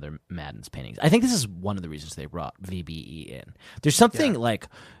grandmother Madden's paintings. I think this is one of the reasons they brought VBE in. There's something like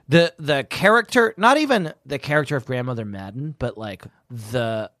the character, not even the character of grandmother Madden, but like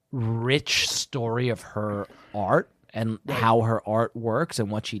the rich story of her art and how her art works and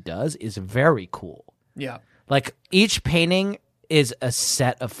what she does is very cool. Yeah. Like each painting is a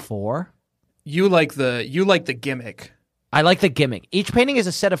set of 4. You like the gimmick. I like the gimmick. Each painting is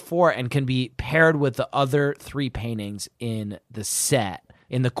a set of 4 and can be paired with the other 3 paintings in the set,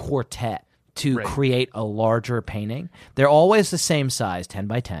 in the quartet, to Right. create a larger painting. They're always the same size, 10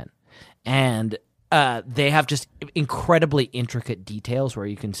 by 10. And they have just incredibly intricate details where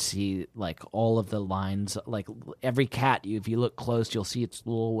you can see like all of the lines. Like every cat, if you look close, you'll see its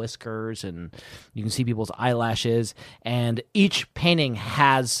little whiskers, and you can see people's eyelashes. And each painting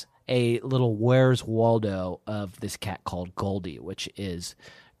has a little Where's Waldo of this cat called Goldie, which is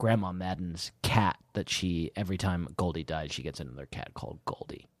Grandma Madden's cat that every time Goldie dies, she gets another cat called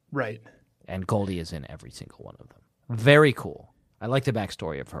Goldie. Right. And Goldie is in every single one of them. Very cool. I like the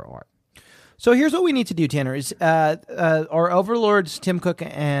backstory of her art. So here's what we need to do, Tanner, is our overlords, Tim Cook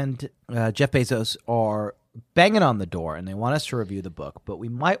and Jeff Bezos, are banging on the door, and they want us to review the book, but we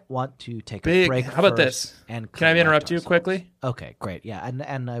might want to take a break How about first this? and Can I interrupt collect you ourselves. quickly? Okay, great. Yeah,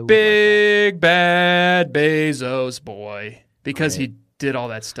 and I would Big bad Bezos boy, because he did all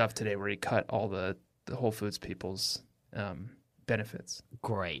that stuff today where he cut all the Whole Foods people's benefits.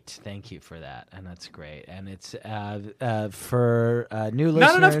 Great. Thank you for that. And that's great. And it's for new listeners.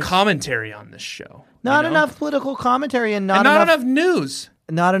 Not enough commentary on this show. Not you know? enough political commentary and And not enough news.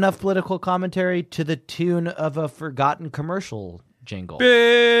 not enough political commentary to the tune of a forgotten commercial jingle.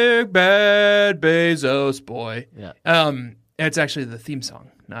 Big bad Bezos boy. Yeah. It's actually the theme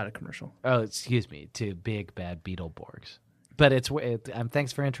song, not a commercial. Oh, excuse me, to Big Bad Beetleborgs. But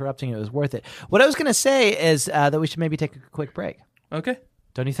thanks for interrupting. It was worth it. What I was going to say is that we should maybe take a quick break. Okay.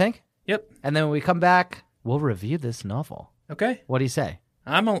 Don't you think? Yep. And then when we come back, we'll review this novel. Okay. What do you say?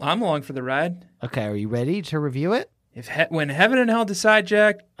 I'm along for the ride. Okay, are you ready to review it? When heaven and hell decide,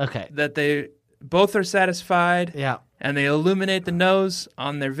 Jack, Okay. that they both are satisfied, Yeah. and they illuminate the nose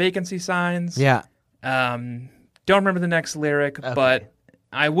on their vacancy signs. Yeah. Don't remember the next lyric, but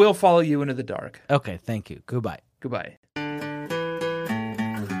I will follow you into the dark. Okay, thank you. Goodbye. Goodbye.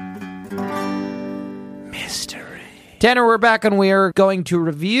 Tanner, we're back and we're going to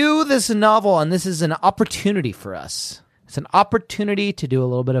review this novel, and this is an opportunity for us. It's an opportunity to do a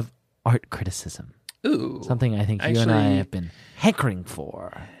little bit of art criticism. Ooh. Something I think you and I have been hankering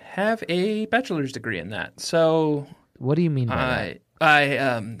for. Have a bachelor's degree in that. So What do you mean by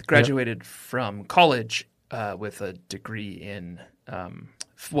I graduated from college with a degree in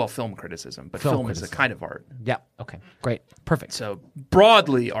film criticism, but Film film is criticism. a kind of art. that? Yeah, okay, great, perfect. So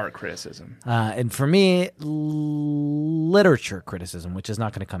broadly art criticism. And for me, literature criticism, which is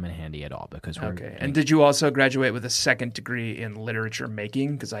not going to come in handy at all because we're Okay. And did you also graduate with a second degree in literature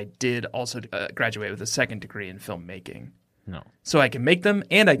making? Because I did also graduate with a second degree in filmmaking. no. So I can make them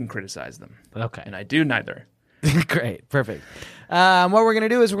and I can criticize them. Okay. And I do neither. Great, perfect. What we're going to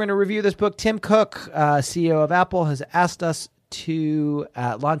do is we're going to review this book. Tim Cook, CEO of Apple, has asked us to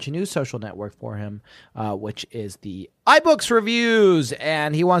launch a new social network for him, which is the iBooks reviews,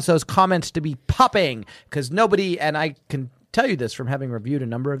 and he wants those comments to be popping because nobody, and I can tell you this from having reviewed a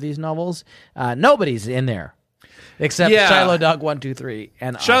number of these novels, nobody's in there except Yeah. Shiloh Dog 123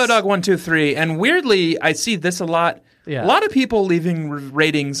 and Shiloh us. Dog 123. And weirdly, I see this a lot. Yeah. A lot of people leaving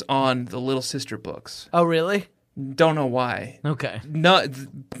ratings on the Little Sister books. Oh, really? Don't know why. Okay. No,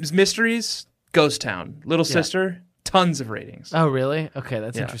 mysteries, Ghost Town, Little Sister, tons of ratings. Oh, really? Okay,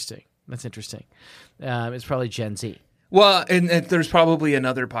 that's Yeah. interesting. That's interesting. It's probably Gen Z. Well, and there's probably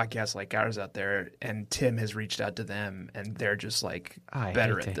another podcast like ours out there, and Tim has reached out to them, and they're just like I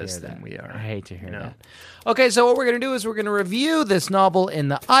better hate at to this hear than that. we are. I hate to hear you know? that. Okay, so what we're going to do is we're going to review this novel in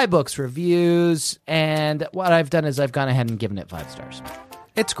the iBooks reviews, and what I've done is I've gone ahead and given it 5 stars.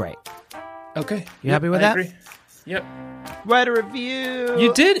 It's great. Okay. You happy with I that? Agree. Yep. Write a review.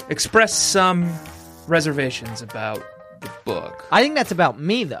 You did express some reservations about the book. I think that's about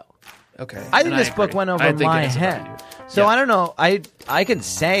me, though. Okay. I think and this book agree. went over I think my it is about head. you. So Yeah. I don't know. I can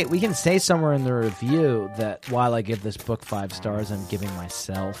say we can say somewhere in the review that while I give this book 5 stars, I'm giving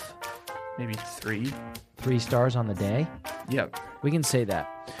myself Maybe 3. 3 stars on the day. Yep. We can say that.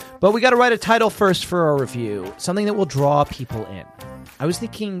 But we got to write a title first for our review, something that will draw people in. I was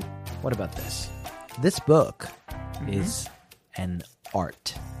thinking, what about this? This book is an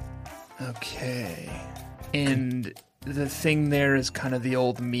art. Okay. And the thing there is kind of the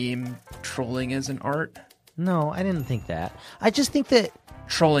old meme, trolling is an art. No, I didn't think that. I just think that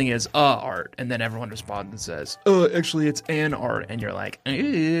Trolling is a art, and then everyone responds and says, "Oh, actually, it's an art," and you're like,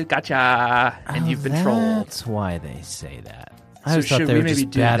 "Ooh, gotcha," and you've been trolled. That's why they say that. I So always thought should they we were maybe just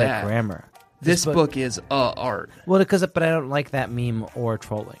do bad that? at grammar. This book is a art. Well, but I don't like that meme or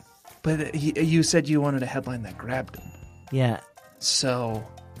trolling. But you said you wanted a headline that grabbed him. Yeah. So,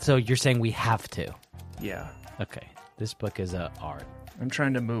 So you're saying we have to? yeah, Okay. This book is a art. I'm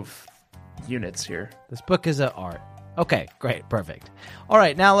trying to move units here. This book is a art. Okay, great, perfect. All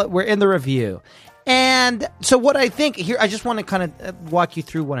right, now we're in the review. And so what I think here, I just want to kind of walk you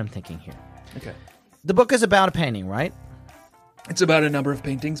through what I'm thinking here. Okay. The book is about a painting, right? It's about a number of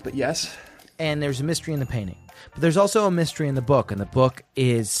paintings, but yes. And there's a mystery in the painting. But there's also a mystery in the book, and the book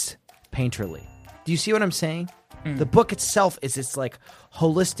is painterly. Do you see what I'm saying? The book itself is this like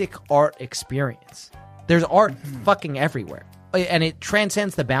holistic art experience. There's art fucking everywhere. And it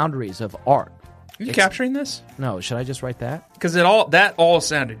transcends the boundaries of art. Are you capturing this? No, should I just write that? Because that all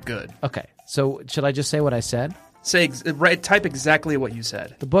sounded good. Okay. So should I just say what I said? Type exactly what you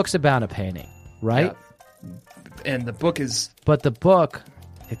said. The book's about a painting, right? Yeah. And the book is... But the book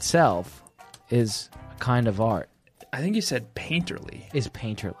itself is a kind of art. I think you said painterly, Is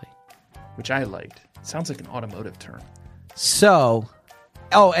painterly. which I liked. Sounds like an automotive term. So,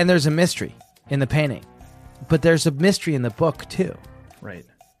 oh, and there's a mystery in the painting. But there's a mystery in the book, too. Right.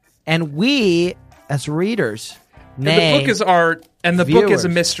 And we, as readers, And the book is art, and the book is a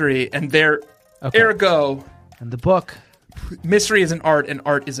viewers. mystery, and Okay. ergo, And the book... mystery is an art, and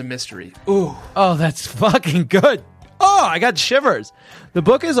art is a mystery. Ooh. Oh, that's fucking good. Oh, I got shivers. The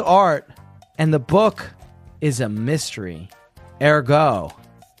book is art, and the book is a mystery. Ergo,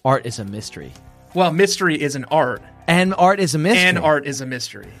 art is a mystery. Well, mystery is an art, And art is a mystery. and art is a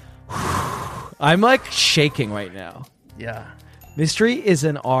mystery. I'm like shaking right now. Yeah. Mystery is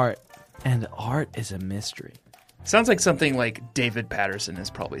an art, and art is a mystery. Sounds like something like David Patterson has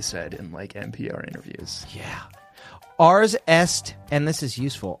probably said in like NPR interviews. Yeah. Ars est, and this is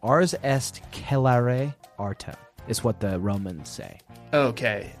useful, ars est celare artem, is what the Romans say.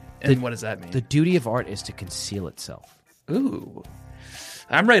 Okay. And what does that mean? The duty of art is to conceal itself. Ooh.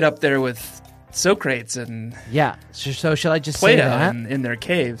 I'm right up there with Socrates and Yeah. So shall I just say Plato that? in their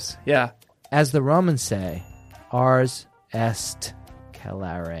caves. Yeah. As the Romans say, ars est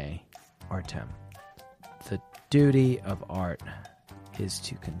celare artem. The duty of art is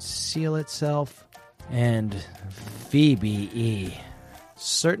to conceal itself, and VBE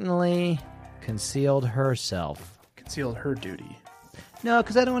certainly concealed herself. Concealed her duty. No,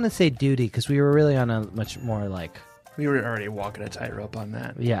 because I don't want to say duty, because we were really on a much more like, We were already walking a tightrope on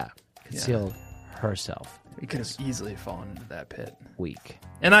that. yeah, concealed herself. We could have easily fallen into that pit. Weak.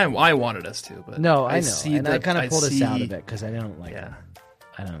 And I wanted us to, but No, I know. see And I the- kind of pulled us see- out of it because I don't like Yeah. it.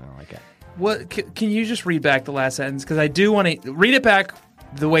 I don't like it. What can you just read back the last sentence? Because I do want to read it back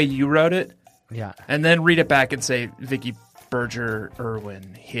the way you wrote it, Yeah. and then read it back and say Vicky Berger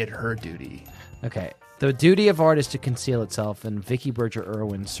Irwin hid her duty. Okay. The duty of art is to conceal itself, and Vicky Berger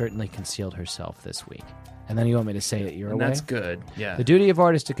Irwin certainly concealed herself this week. And then you want me to say it your And way? that's good. Yeah. The duty of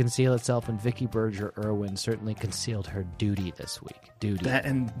art is to conceal itself, and Vicky Berger Irwin certainly concealed her duty this week. Duty.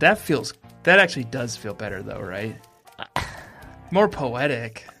 That actually does feel better though, right? More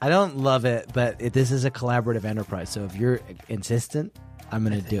poetic. I don't love it, but this is a collaborative enterprise. So if you're insistent, I'm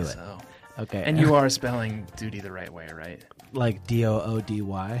going to do it. So. Okay. And you are spelling duty the right way, right? like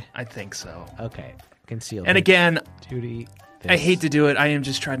DOODY? I think so. Okay. Concealed. And again, duty. I hate to do it. I am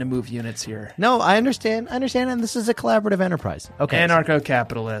just trying to move units here. No, I understand. And this is a collaborative enterprise. Okay.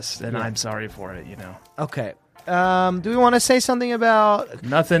 Anarcho-capitalist, and Yeah. I'm sorry for it, Okay. Do we want to say something about...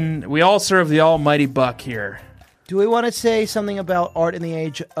 Nothing. We all serve the almighty buck here. Do we want to say something about Art in the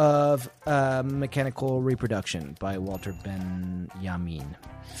Age of Mechanical Reproduction by Walter Benjamin?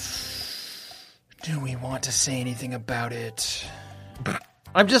 Do we want to say anything about it?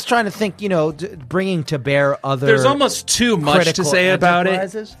 I'm just trying to think, bringing to bear other... There's almost too much to critical say about it.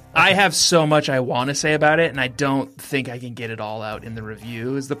 enterprises? I have so much I want to say about it, and I don't think I can get it all out in the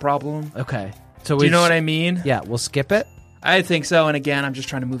review is the problem. Okay. So Do you know what I mean? Yeah, we'll skip it. I think so, and again, I'm just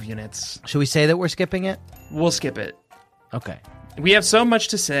trying to move units. Should we say that we're skipping it? We'll skip it. Okay. We have so much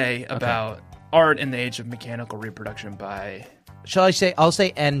to say about Art in the Age of Mechanical Reproduction by... Shall I say... I'll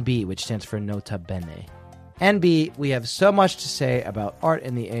say NB, which stands for Nota Bene. NB, we have so much to say about Art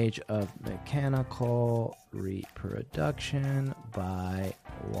in the Age of Mechanical Reproduction by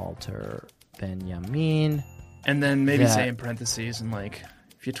Walter Benjamin. And then maybe That- say in parentheses, and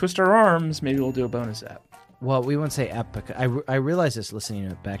if you twist our arms, maybe we'll do a bonus app. Well, we won't say epic. I realized this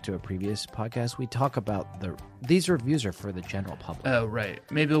listening back to a previous podcast. We talk about these reviews are for the general public. Oh, right.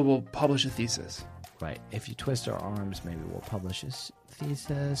 Maybe we'll publish a thesis. Right. If you twist our arms, maybe we'll publish this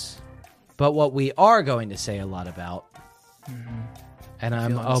thesis. But what we are going to say a lot about, and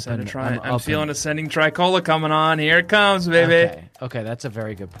I'm open. I'm feeling ascending tricola coming on. Here it comes, baby. Okay, that's a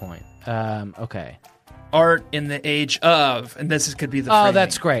very good point. Okay. Art in the Age of, and could be the Oh, framing.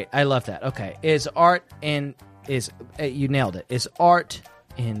 that's great. I love that. Okay. You nailed it. Is art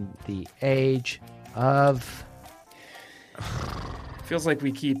in the age of... Feels like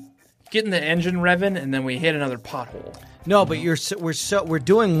we keep getting the engine revving, and then we hit another pothole. No, but we're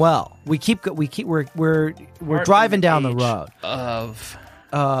doing well. We're Art driving in down the Age road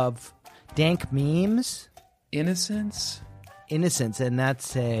of. Dank Memes, Innocence. Innocence, and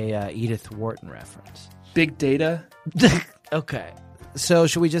that's a Edith Wharton reference. Big data. Okay. So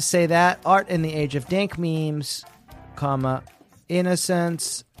should we just say that? Art in the age of dank memes, comma,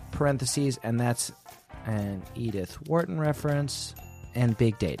 innocence, parentheses, and that's an Edith Wharton reference, and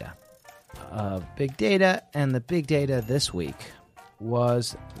big data. Big data, and the big data this week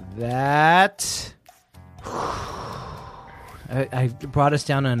was that I brought us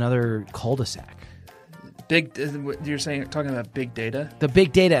down to another cul-de-sac. You're talking about big data? The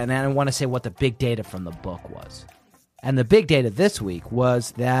big data, and I want to say what the big data from the book was. And the big data this week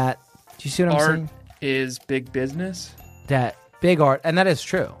was that, do you see what I'm Art saying? is big business. That big art, and that is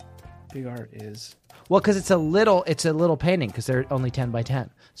true. Big art is. Well, because it's a little painting, because they're only 10 by 10.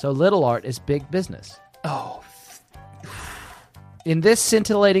 So little art is big business. Oh. In this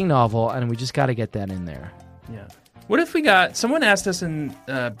scintillating novel, and we just got to get that in there. Yeah. What if someone asked us in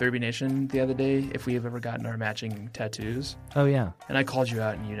Derby Nation the other day if we have ever gotten our matching tattoos, Oh, yeah. and I called you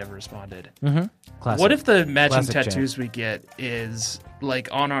out and you never responded. Mm-hmm. Classic. What if the matching Classic tattoos we get is like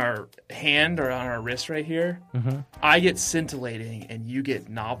on our hand or on our wrist right here? Mm-hmm. I get scintillating and you get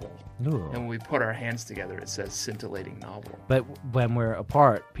novel. Ooh. And when we put our hands together, it says scintillating novel. But when we're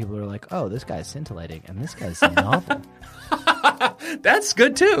apart, people are like, oh, this guy's scintillating, and this guy's novel. That's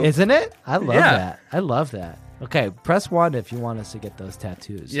good too. Isn't it? I love Yeah. that. I love that. Okay, press 1 if you want us to get those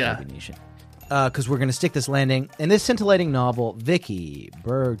tattoos. Yeah. Derby Nation. Because we're going to stick this landing. In this scintillating novel, Vicky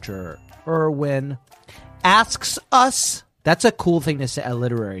Berger Irwin asks us. That's a cool thing to say, a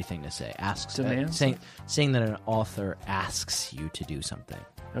literary thing to say. Asks, Demands? saying that an author asks you to do something.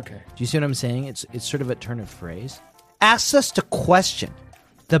 Okay. Do you see what I'm saying? It's sort of a turn of phrase. Asks us to question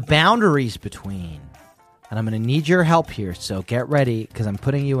the boundaries between, and I'm going to need your help here, so get ready because I'm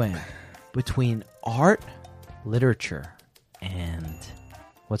putting you in, between art, literature, and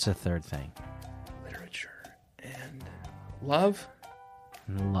what's the third thing? Literature and love?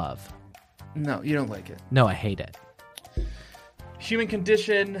 And love. No, you don't like it. No, I hate it. Human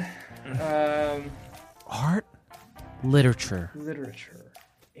condition, Art, literature. literature,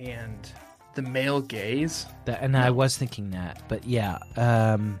 and the male gaze. And I was thinking that, but yeah.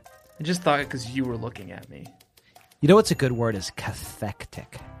 I just thought it because you were looking at me. You know what's a good word is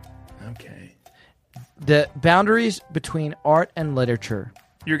cathectic. Okay. The boundaries between art and literature.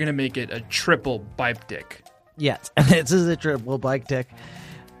 You're going to make it a triple bipdick. Yes, this is a triple bike tick.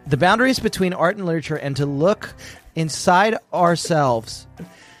 The boundaries between art and literature, and to look inside ourselves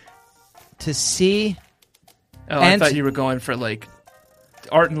to see. Oh, I And- thought you were going for like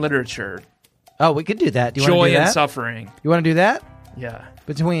art and literature, Oh, we could do that. Do you want joy to do and that? suffering. You want to do that? Yeah.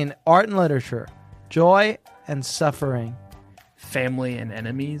 Between art and literature, joy and suffering. Family and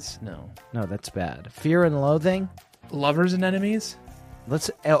enemies? No. No, that's bad. Fear and loathing. Lovers and enemies?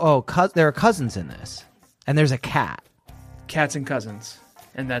 There are cousins in this, and there's a cat, Cats and cousins.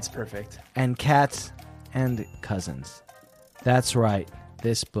 And that's perfect. and cats and cousins. That's right.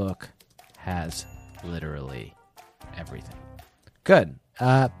 This book has literally everything. Good.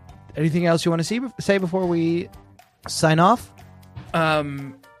 Anything else you want to say before we sign off?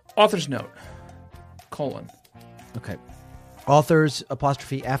 Author's note. : Okay. Author's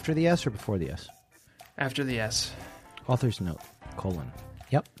apostrophe after the S or before the S? After the S. Author's note, :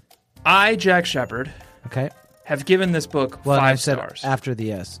 Yep. I, Jack Shepard, Okay. have given this book Well, I 5 said stars. after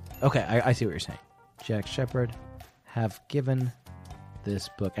the S. Okay, I see what you're saying. Jack Shepard have given this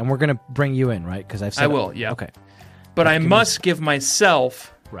book. And we're going to bring you in, right? Because I've said I will, yeah. Okay. But I given must give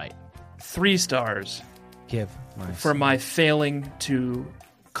myself Right. 3 stars Give my for my failing to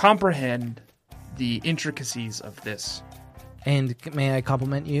comprehend the intricacies of this. And may I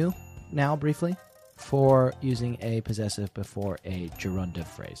compliment you now briefly for using a possessive before a gerundive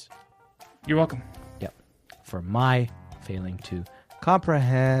phrase? You're welcome. Yep. For my failing to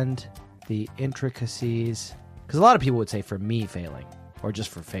comprehend the intricacies. Because a lot of people would say for me failing, or just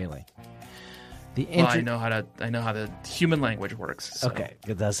for failing. Well, I know how the human language works. So. Okay,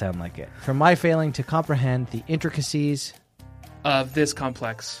 it does sound like it. For my failing to comprehend the intricacies Of this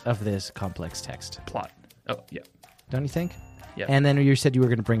complex of this complex text. plot. Oh, yeah. Don't you think? Yep. And then you said you were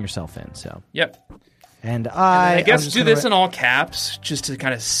going to bring yourself in, so. Yep. And I I'm guess just do gonna this in all caps just to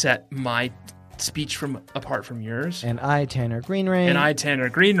kind of set my speech apart from yours. And I, Tanner Greenring. And I, Tanner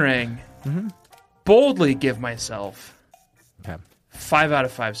Greenring, boldly give myself Okay. 5 out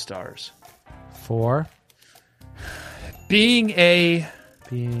of 5 stars. For Being a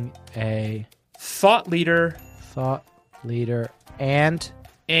being a thought leader thought leader and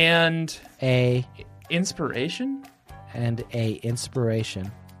and a inspiration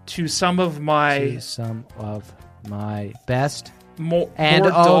inspiration to some of my to some of my best more And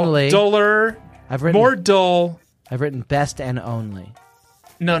more only. duller. I've written More dull. I've written best and only.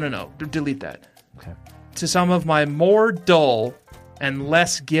 No. Delete that. Okay. To some of my more dull and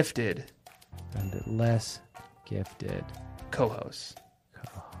less gifted And less gifted. co-hosts.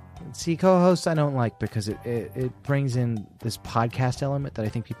 See, co-hosts I don't like because it brings in this podcast element that I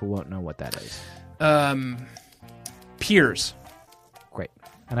think people won't know what that is. Peers. Great.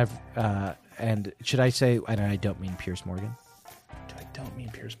 And and should I say, and I don't mean Piers Morgan. I don't mean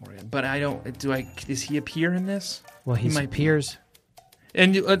Piers Morgan, but I don't. Do I? Is he a peer in this? Well, he's might be. Piers.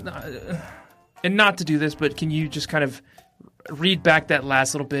 And not to do this, but can you just kind of read back that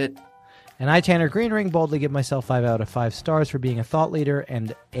last little bit? And I, Tanner Greenring, boldly give myself 5 out of 5 stars for being a thought leader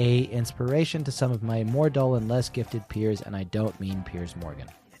and a inspiration to some of my more dull and less gifted peers, and I don't mean Piers Morgan.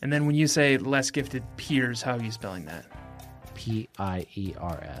 And then when you say less gifted peers, how are you spelling that? Piers.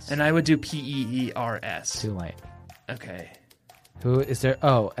 And I would do Peers. Too late. Okay. Who is there?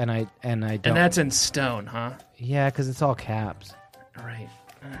 Oh, and I don't. And that's in stone, huh? Yeah, because it's all caps. All right.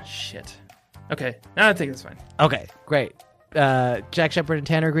 Shit. Okay. No, I think it's fine. Okay, great. Jack Shepard and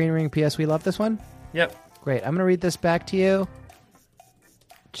Tanner Greenring. P.S. We love this one. Yep. Great. I'm going to read this back to you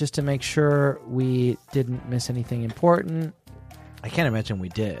just to make sure we didn't miss anything important. I can't imagine we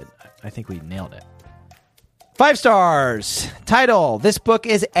did. I think we nailed it. 5 stars. Title: This book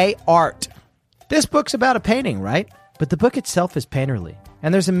is a art. This book's about a painting, right? But the book itself is painterly.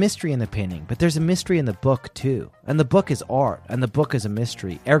 And there's a mystery in the painting, but there's a mystery in the book too. And the book is art, and the book is a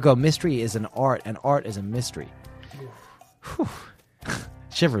mystery. Ergo, mystery is an art, and art is a mystery. Whew.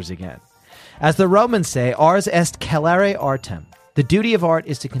 Shivers again. As the Romans say, ars est celere artem. The duty of art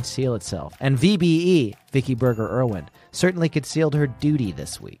is to conceal itself. And VBE, Vicky Berger Irwin, certainly concealed her duty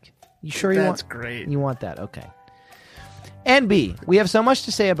this week. You sure That's great. You want that? Okay. And B, we have so much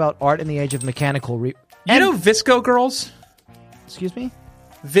to say about art in the age of mechanical You know Visco Girls? Excuse me?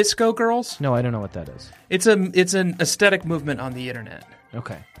 Visco Girls? No, I don't know what that is. It's an aesthetic movement on the internet.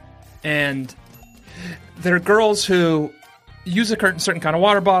 Okay. And they're girls who use a certain kind of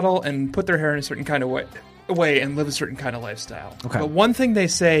water bottle and put their hair in a certain kind of way and live a certain kind of lifestyle. Okay. But one thing they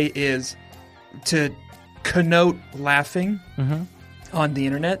say is to connote laughing on the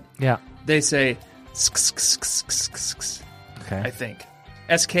internet, Yeah. they say Okay. I think.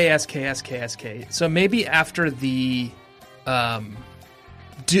 SK. So maybe after the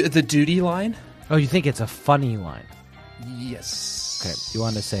duty line? Oh, you think it's a funny line? Yes. Okay. You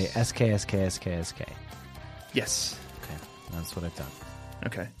want to say SK. Yes. Okay. That's what I've done.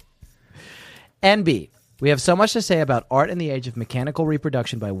 Okay. And B, we have so much to say about art in the age of mechanical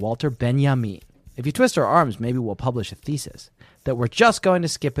reproduction by Walter Benjamin. If you twist our arms, maybe we'll publish a thesis that we're just going to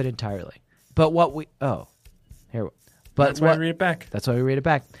skip it entirely. But what we... Oh. Here. But That's why I read it back. That's why we read it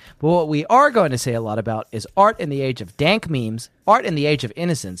back. But what we are going to say a lot about is art in the age of dank memes, art in the age of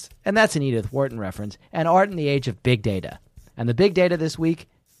innocence, and that's an Edith Wharton reference, and art in the age of big data. And the big data this week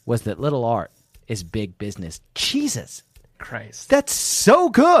was that little art is big business. Jesus. Christ. That's so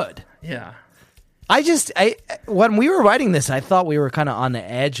good. Yeah. When we were writing this, I thought we were kind of on the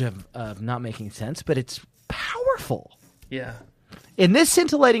edge of not making sense, but it's powerful. Yeah. In this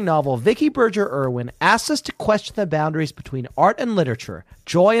scintillating novel, Vicky Berger Irwin asks us to question the boundaries between art and literature,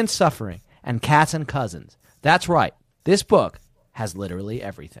 joy and suffering, and cats and cousins. That's right. This book has literally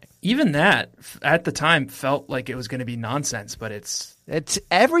everything. Even that, at the time, felt like it was going to be nonsense, but it's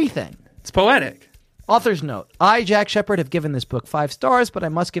everything. It's poetic. Author's note. I, Jack Shepard, have given this book 5 stars, but I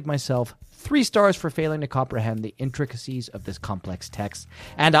must give myself 3 stars for failing to comprehend the intricacies of this complex text.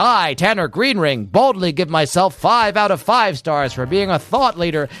 And I, Tanner Greenring, boldly give myself 5 out of 5 stars for being a thought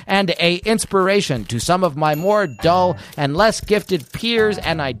leader and a inspiration to some of my more dull and less gifted peers,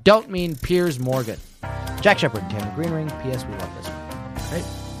 and I don't mean Piers Morgan. Jack Shepard and Tanner Greenring. P.S. We love this one. Great.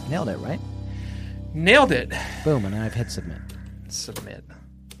 Nailed it, right? Nailed it. Boom, and I've hit submit. Submit.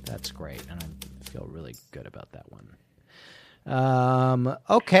 That's great, and I feel really good about that one.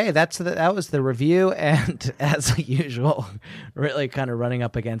 Okay, that was the review, and as usual, really kind of running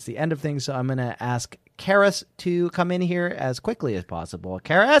up against the end of things, so I'm going to ask Karis to come in here as quickly as possible.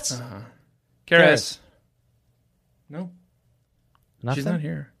 Karis? Karis. No. Nothing? She's not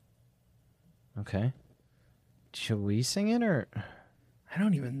here. Okay. Should we sing it, or? I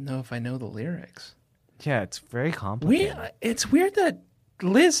don't even know if I know the lyrics. Yeah, it's very complicated. It's weird that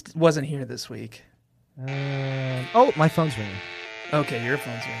Liz wasn't here this week. Oh, my phone's ringing. Okay, your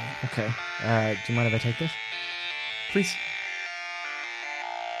phone's ringing. Okay. Do you mind if I take this? Please.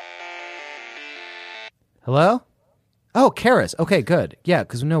 Hello? Oh, Karis. Okay, good. Yeah,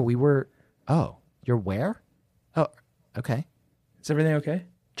 because no, we were... Oh, you're where? Oh, okay. Is everything okay?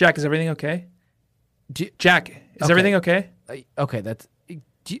 Jack, is everything okay? Jack, is everything okay? Okay, that's.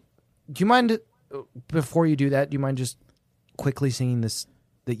 Do you mind before you do that? Do you mind just quickly singing this?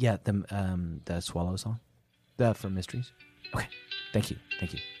 The Swallow song, for Mysteries. Okay, thank you.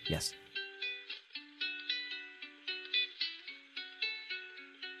 Yes.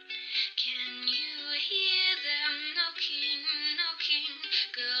 Can you hear them knocking, knocking?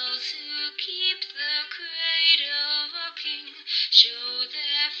 Girls who keep the cradle rocking, show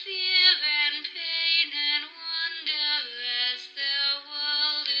their fear and pain and wonder as their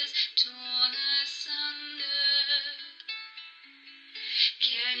world is torn asunder.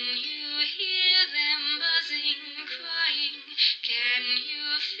 Can you hear them buzzing, crying? Can you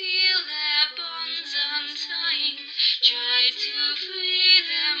feel their bonds untying? Try to free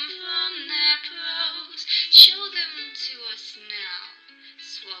them from their prose. Show them to us now,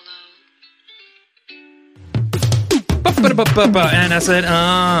 Swallow. And I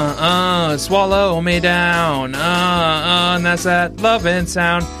said, swallow me down. And that's that loving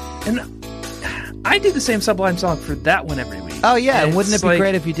sound. And I do the same Sublime song for that one every week. Oh yeah, and It's wouldn't it be like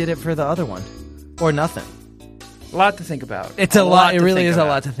great if you did it for the other one, or nothing? A lot to think about. It's a lot. It to really think is a about.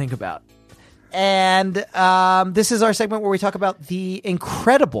 lot to think about. And this is our segment where we talk about the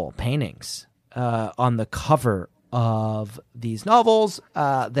incredible paintings on the cover of these novels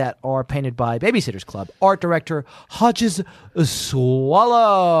that are painted by Babysitter's Club art director Hodges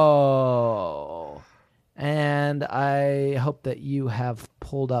Swallow. And I hope that you have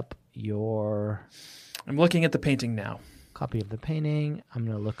pulled up your I'm looking at the painting now. copy of the painting. I'm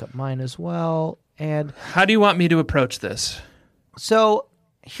going to look up mine as well. And How do you want me to approach this? so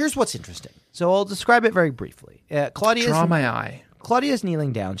here's what's interesting. So I'll describe it very briefly. Draw my eye. Claudia's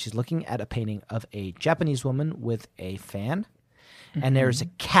kneeling down. She's looking at a painting of a Japanese woman with a fan. And there's a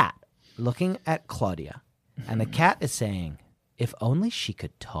cat looking at Claudia. And the cat is saying, if only she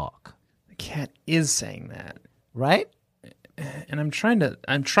could talk. The cat is saying that. Right? And I'm trying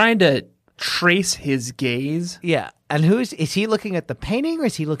to trace his gaze. Yeah. And is he looking at the painting or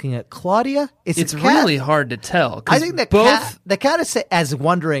is he looking at Claudia? It's the cat. really hard to tell. 'Cause I think the cat is as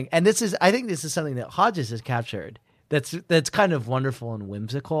wondering, and I think this is something that Hodges has captured. That's kind of wonderful and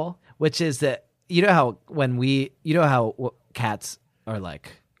whimsical, which is that how cats are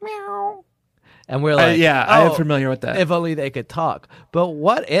like meow, and we're like, I am familiar with that. If only they could talk. But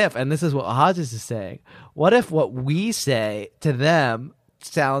what if? And this is what Hodges is saying. What if what we say to them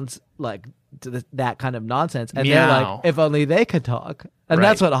sounds like that kind of nonsense, and they're Meow. like, if only they could talk. And Right.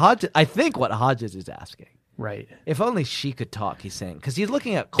 that's what Hodges. I think what Hodges is asking. Right. If only she could talk, he's saying, because he's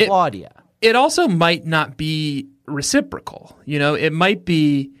looking at Claudia. It also might not be reciprocal. It might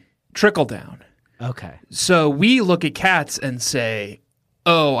be trickle down. Okay. So we look at cats and say,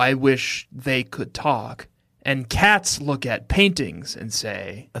 oh, I wish they could talk. And cats look at paintings and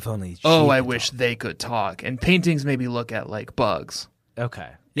say, If only she oh, I could wish talk. they could talk. And paintings maybe look at like bugs Okay.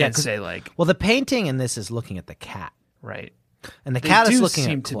 and 'cause- say like, well, the painting in this is looking at the cat. right. And the They cat do is looking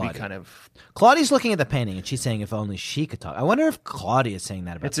seem at to Claudia. be kind of, Claudia's looking at the painting, and she's saying, if only she could talk. I wonder if Claudia is saying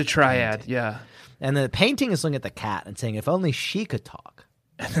that about it's a the triad. painting. Yeah. And the painting is looking at the cat and saying, if only she could talk.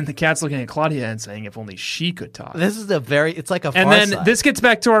 And then the cat's looking at Claudia and saying, if only she could talk. This is it's like a And Far then Side. this gets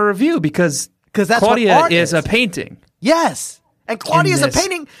back to our review because that's what Claudia art is a is. painting. Yes. And Claudia's a this.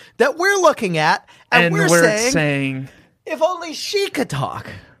 painting that we're looking at, and we're saying, if only she could talk.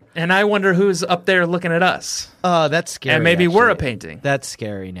 and I wonder who's up there looking at us. Oh, that's scary. And maybe we're a actually. painting. That's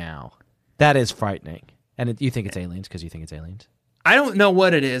scary now. That is frightening. And you think it's aliens because you think it's aliens? I don't know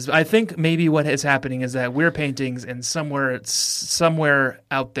what it is. I think maybe what is happening is that we're paintings, and somewhere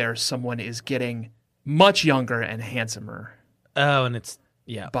out there, someone is getting much younger and handsomer Oh, and it's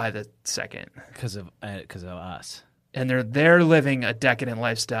by the second, because of us. and they're living a decadent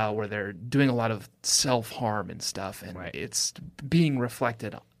lifestyle where they're doing a lot of self-harm and stuff, and Right. it's being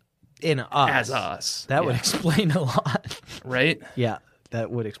reflected In us. as us. That would Yeah. explain a lot. Right? Yeah, that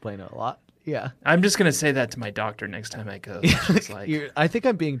would explain a lot. Yeah. I'm just gonna say that to my doctor next time I go. It's like, I think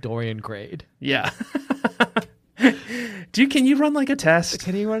I'm being Dorian Grayed. yeah. Can you run like a test?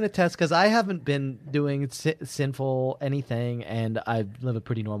 Can you run a test? Because I haven't been doing sinful anything, and I live a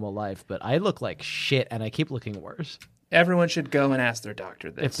pretty normal life, but I look like shit, and I keep looking worse Everyone should go and ask their doctor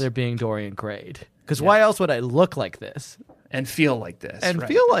this if they're being Dorian Grayed. Because why else would I look like this and feel like this. and right.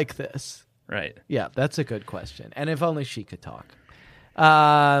 feel like this? right. Yeah, that's a good question. And if only she could talk.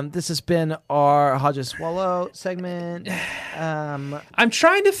 This has been our Hodges Swallow segment. I'm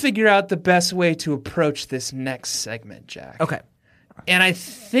trying to figure out the best way to approach this next segment, Jack. Okay. And I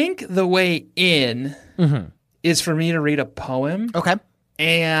think the way in is for me to read a poem. Okay.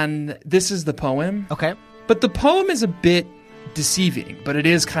 And this is the poem. Okay. But the poem is a bit deceiving, but it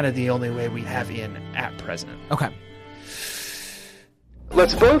is kind of the only way we have in at present. Okay.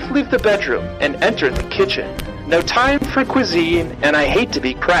 Let's both leave the bedroom and enter the kitchen. No time for cuisine, and I hate to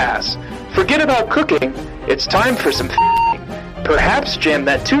be crass. Forget about cooking. It's time for some f***ing. Perhaps jam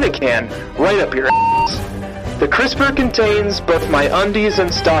that tuna can right up your ass. The crisper contains both my undies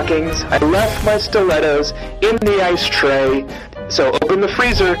and stockings. I left my stilettos in the ice tray. So open the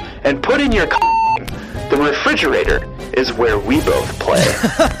freezer and put in your c***ing. The refrigerator is where we both play.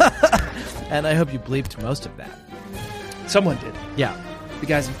 And I hope you bleeped most of that. Someone did. Yeah. The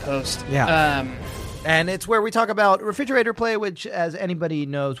guys in post. Yeah. And it's where we talk about refrigerator play, which, as anybody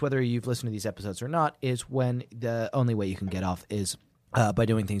knows, whether you've listened to these episodes or not, is when the only way you can get off is by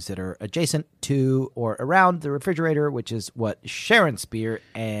doing things that are adjacent to or around the refrigerator, which is what Sharon Spear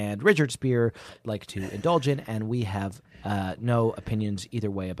and Richard Spear like to indulge in, and we have no opinions either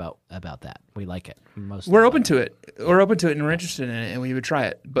way about that. We like it. We're open to it. We're open to it, and we're interested in it, and we would try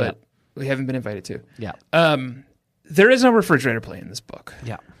it, but we haven't been invited to. Yeah. There is no refrigerator play in this book.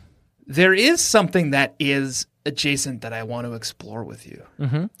 Yeah. There is something that is adjacent that I want to explore with you.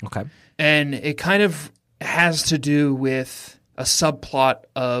 Mm-hmm. Okay. And it kind of has to do with a subplot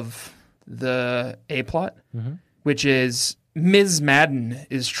of the A-plot, which is Ms. Madden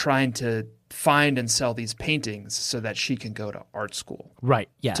is trying to find and sell these paintings so that she can go to art school. Right,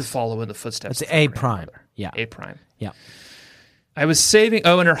 yes. To follow in the footsteps It's of her A grandmother. prime. Yeah. A prime. Yeah. I was saving...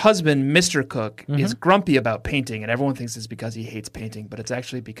 Oh, and her husband, Mr. Cook, is grumpy about painting, and everyone thinks it's because he hates painting, but it's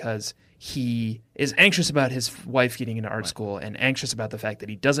actually because he is anxious about his wife getting into art school and anxious about the fact that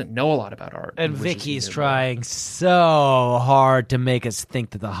he doesn't know a lot about art. And which is Vicky's neither trying so hard to make us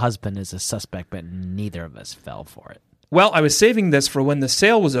think that the husband is a suspect, but neither of us fell for it. Well, I was saving this for when the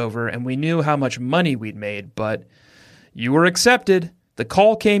sale was over and we knew how much money we'd made, but you were accepted. The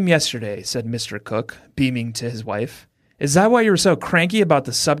call came yesterday, said Mr. Cook, beaming to his wife. Is that why you were so cranky about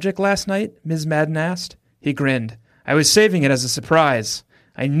the subject last night? Ms. Madden asked. He grinned. I was saving it as a surprise.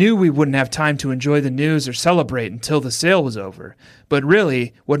 I knew we wouldn't have time to enjoy the news or celebrate until the sale was over. But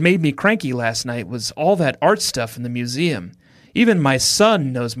really, what made me cranky last night was all that art stuff in the museum. Even my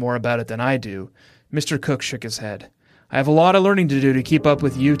son knows more about it than I do. Mr. Cook shook his head. I have a lot of learning to do to keep up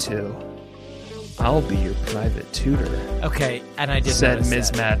with you two. I'll be your private tutor, Okay, and I did said notice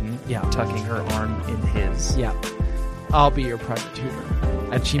Ms. that. Madden, Yeah. tucking her arm in his. Yeah. I'll be your private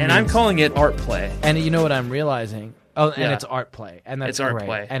tutor. And I'm calling it art play. And you know what I'm realizing? Oh, and Yeah. it's art play. And that's It's art great.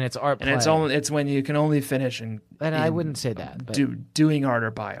 play. And it's art play. And it's when you can only finish and I wouldn't say that. But doing art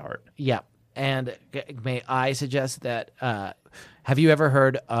or by art. yeah. And may I suggest that have you ever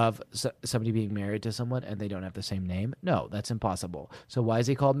heard of somebody being married to someone and they don't have the same name? No, that's impossible. So why is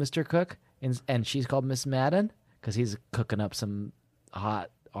he called Mr. Cook and she's called Miss Madden? Because he's cooking up some hot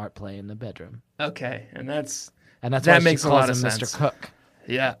art play in the bedroom. Okay, and that's That why makes she a calls lot of him sense. Mr. Cook.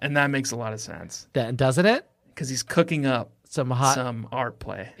 Yeah, and that makes a lot of sense Doesn't it? because he's cooking up Some art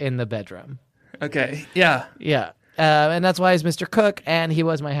play in the bedroom. Okay, yeah. Yeah. And that's why he's Mr. Cook, and he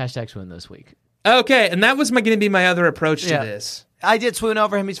was my hashtag swoon this week. Okay, and that was going to be my other approach to this. I did swoon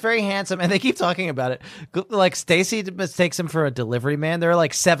over him. He's very handsome, and they keep talking about it. Like, Stacy mistakes him for a delivery man. There are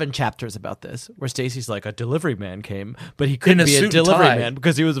like 7 chapters about this, where Stacy's like, a delivery man came, but he couldn't be a delivery man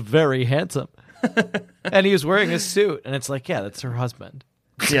because he was very handsome. And he was wearing a suit, and it's like, yeah, that's her husband.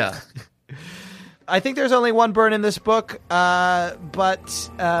 Yeah. I think there's only one burn in this book, but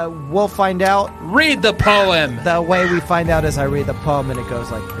we'll find out. Read the poem. The way we find out is I read the poem, and it goes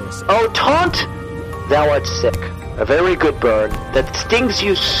like this. Oh, taunt! Thou art sick. A very good burn that stings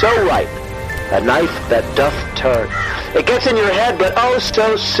you so right. A knife that doth turn. It gets in your head, but oh,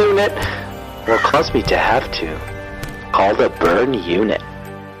 so soon it will cause me to have to call the burn unit.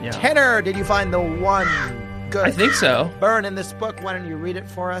 Yeah. Tanner, did you find the one good I think so. burn in this book? Why don't you read it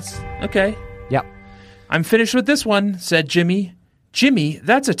for us? Okay. Yep. I'm finished with this one, said Jimmy. Jimmy,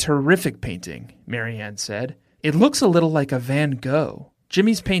 that's a terrific painting, Marianne said. It looks a little like a Van Gogh.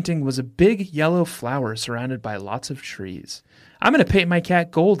 Jimmy's painting was a big yellow flower surrounded by lots of trees. I'm going to paint my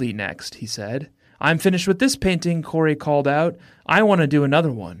cat Goldie next, he said. I'm finished with this painting, Corey called out. I want to do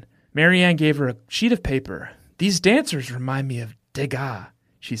another one. Marianne gave her a sheet of paper. These dancers remind me of Degas,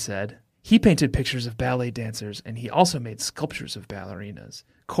 she said. He painted pictures of ballet dancers, and he also made sculptures of ballerinas.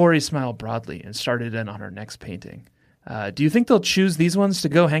 Corey smiled broadly and started in on her next painting. Do you think they'll choose these ones to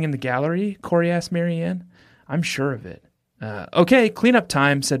go hang in the gallery? Corey asked Marianne. I'm sure of it. Okay, cleanup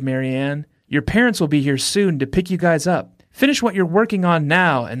time, said Marianne. Your parents will be here soon to pick you guys up. Finish what you're working on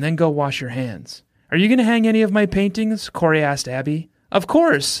now and then go wash your hands. Are you going to hang any of my paintings? Corey asked Abby. Of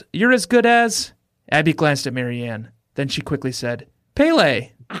course. You're as good as... Abby glanced at Marianne. Then she quickly said,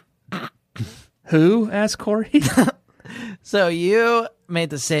 Pele. Who? Asked Corey. So you made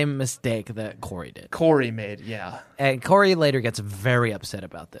the same mistake that Corey did. Corey made, yeah. And Corey later gets very upset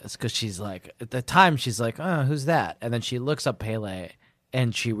about this because she's like, at the time, she's like, oh, who's that? And then she looks up Pele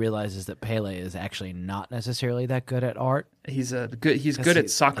and she realizes that Pele is actually not necessarily that good at art. He's good at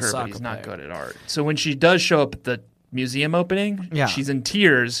soccer, but he's not player. good at art. So when she does show up at the museum opening, she's in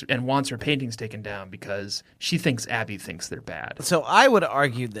tears and wants her paintings taken down because she thinks Abby thinks they're bad. So I would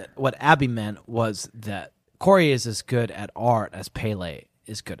argue that what Abby meant was that Corey is as good at art as Pele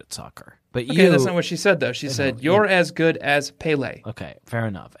is good at soccer. But Okay, that's not what she said, though. She said, you're as good as Pele. Okay, fair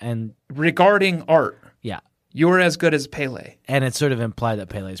enough. And Regarding art, yeah. you're as good as Pele. And it's sort of implied that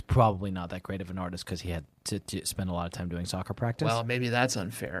Pele is probably not that great of an artist because he had to spend a lot of time doing soccer practice. Well, maybe that's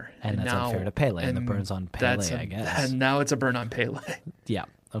unfair. And that's unfair to Pele, and the burn's on Pele, I guess. And now it's a burn on Pele. Yeah,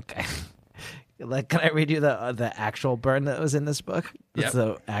 okay. Can I read you the actual burn that was in this book? It's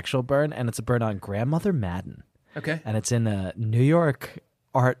the actual burn, and it's a burn on Grandmother Madden. Okay. And it's in a New York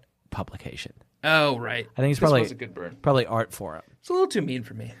art publication. Oh, right. I think it's This was a good burn. probably Art Forum. It's a little too mean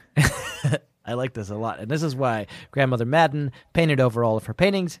for me. I like this a lot. And this is why Grandmother Madden painted over all of her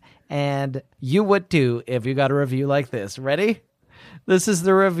paintings. And you would too if you got a review like this. Ready? This is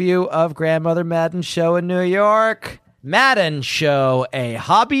the review of Grandmother Madden Show in New York. Madden Show, a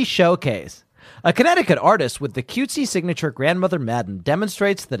hobby showcase. A Connecticut artist with the cutesy signature Grandmother Madden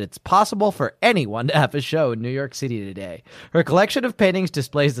demonstrates that it's possible for anyone to have a show in New York City today. Her collection of paintings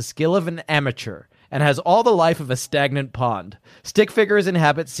displays the skill of an amateur and has all the life of a stagnant pond. Stick figures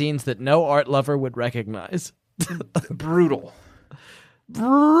inhabit scenes that no art lover would recognize. Brutal.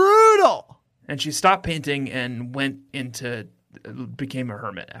 Brutal! And she stopped painting and became a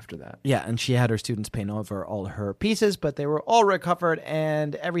hermit after that. Yeah, and she had her students paint over all her pieces, but they were all recovered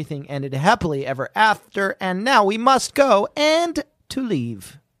and everything ended happily ever after. And now we must go and to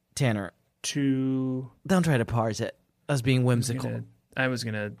leave. Tanner, don't try to parse it. I was being whimsical. I was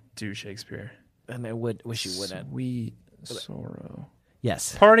going to do Shakespeare. And I wish you wouldn't. Sweet sorrow.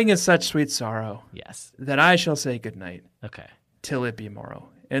 Yes. Parting is such sweet sorrow. Yes. That I shall say goodnight. Okay. Till it be morrow.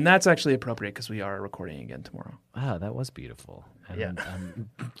 And that's actually appropriate because we are recording again tomorrow. Wow, that was beautiful. And Yeah. I'm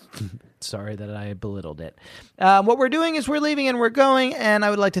sorry that I belittled it. What we're doing is we're leaving and we're going, and I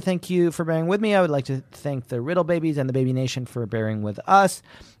would like to thank you for bearing with me. I would like to thank the Riddle Babies and the Baby Nation for bearing with us.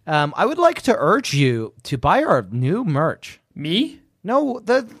 I would like to urge you to buy our new merch. Me? No,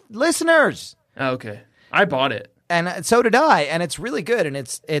 the listeners. Oh, okay. I bought it. And so did I, and it's really good, and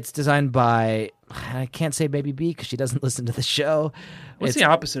it's designed by, I can't say Baby B because she doesn't listen to the show. What's the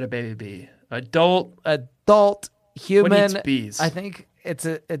opposite of Baby B? Adult human. What eats bees? I think it's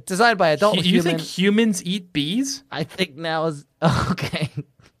designed by adult human. You think humans eat bees? I think now is okay.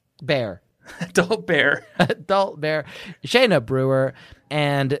 Bear. Adult bear. Adult bear. Shayna Brewer,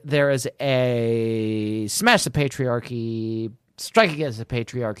 and there is a Smash the Patriarchy, Strike Against the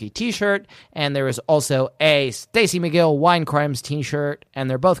Patriarchy t-shirt, and there is also a Stacey McGill Wine Crimes t-shirt, and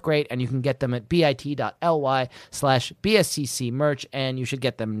they're both great, and you can get them at bit.ly/BSCC merch, and you should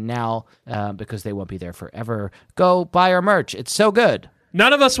get them now because they won't be there forever. Go buy our merch. It's so good.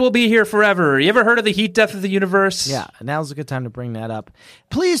 None of us will be here forever. You ever heard of the heat death of the universe? Yeah, now's a good time to bring that up.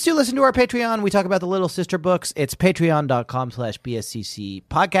 Please do listen to our Patreon. We talk about the Little Sister books. It's patreon.com/BSCC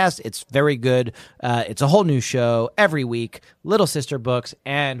podcast. It's very good. It's a whole new show every week. Little Sister books,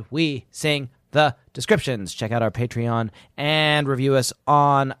 and we sing the descriptions. Check out our Patreon and review us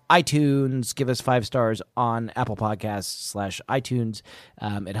on iTunes. Give us 5 stars on Apple Podcasts /iTunes.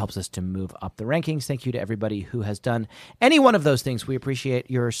 It helps us to move up the rankings. Thank you to everybody who has done any one of those things. We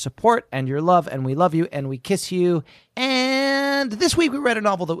appreciate your support and your love, and we love you, and we kiss you. And this week we read a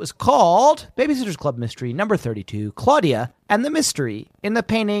novel that was called Babysitter's Club Mystery number 32, Claudia and the Mystery in the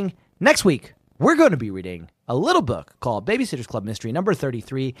Painting. Next week, we're going to be reading a little book called Babysitter's Club Mystery number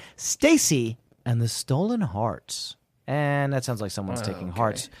 33, Stacy and the Stolen Hearts. And that sounds like someone's taking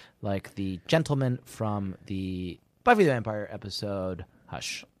hearts, like the gentleman from the Buffy the Vampire episode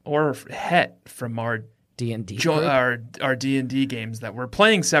Hush. Or Het from our D&D our D&D games that we're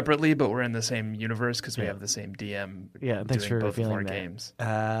playing separately, but we're in the same universe because we have the same DM. Yeah, thanks for doing both of revealing our that. games.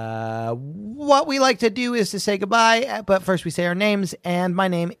 What we like to do is to say goodbye, but first we say our names, and my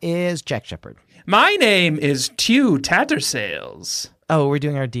name is Jack Shepard. My name is Tew Tattersales, Oh, we're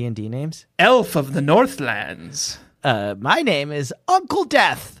doing our D&D names? Elf of the Northlands. My name is Uncle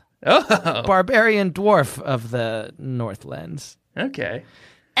Death, Oh, Barbarian Dwarf of the Northlands. okay.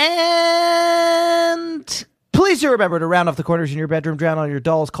 And please do remember to round off the corners in your bedroom, drown all your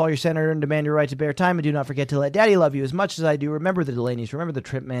dolls, call your senator, and demand your right to bear time. And do not forget to let Daddy love you as much as I do. Remember the Delaney's, remember the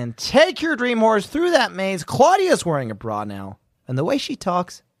Trip Man. Take your dream horse through that maze. Claudia's wearing a bra now. And the way she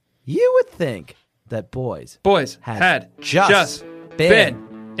talks, you would think that boys Boys had just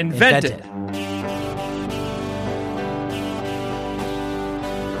been invented.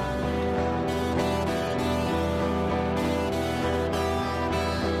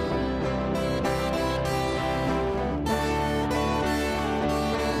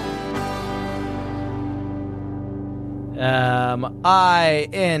 I,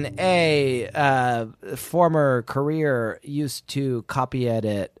 in a former career, used to copy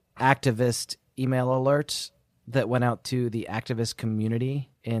edit activist email alerts that went out to the activist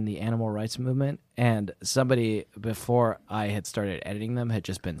community in the animal rights movement. And somebody, before I had started editing them, had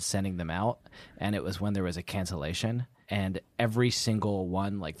just been sending them out. And it was when there was a cancellation. And every single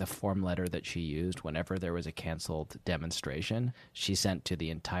one, like the form letter that she used whenever there was a canceled demonstration, she sent to the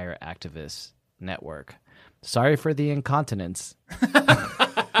entire activist network. Sorry for the incontinence, but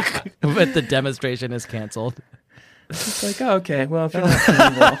the demonstration is canceled. It's like, oh, okay, well, if you're not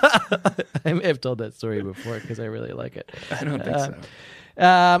feeling well. I've told that story before because I really like it. I don't think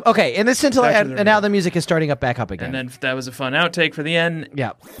so. Okay, and this until Back to the and now the music is starting back up again. And then that was a fun outtake for the end.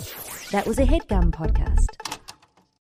 Yeah. That was a HeadGum podcast.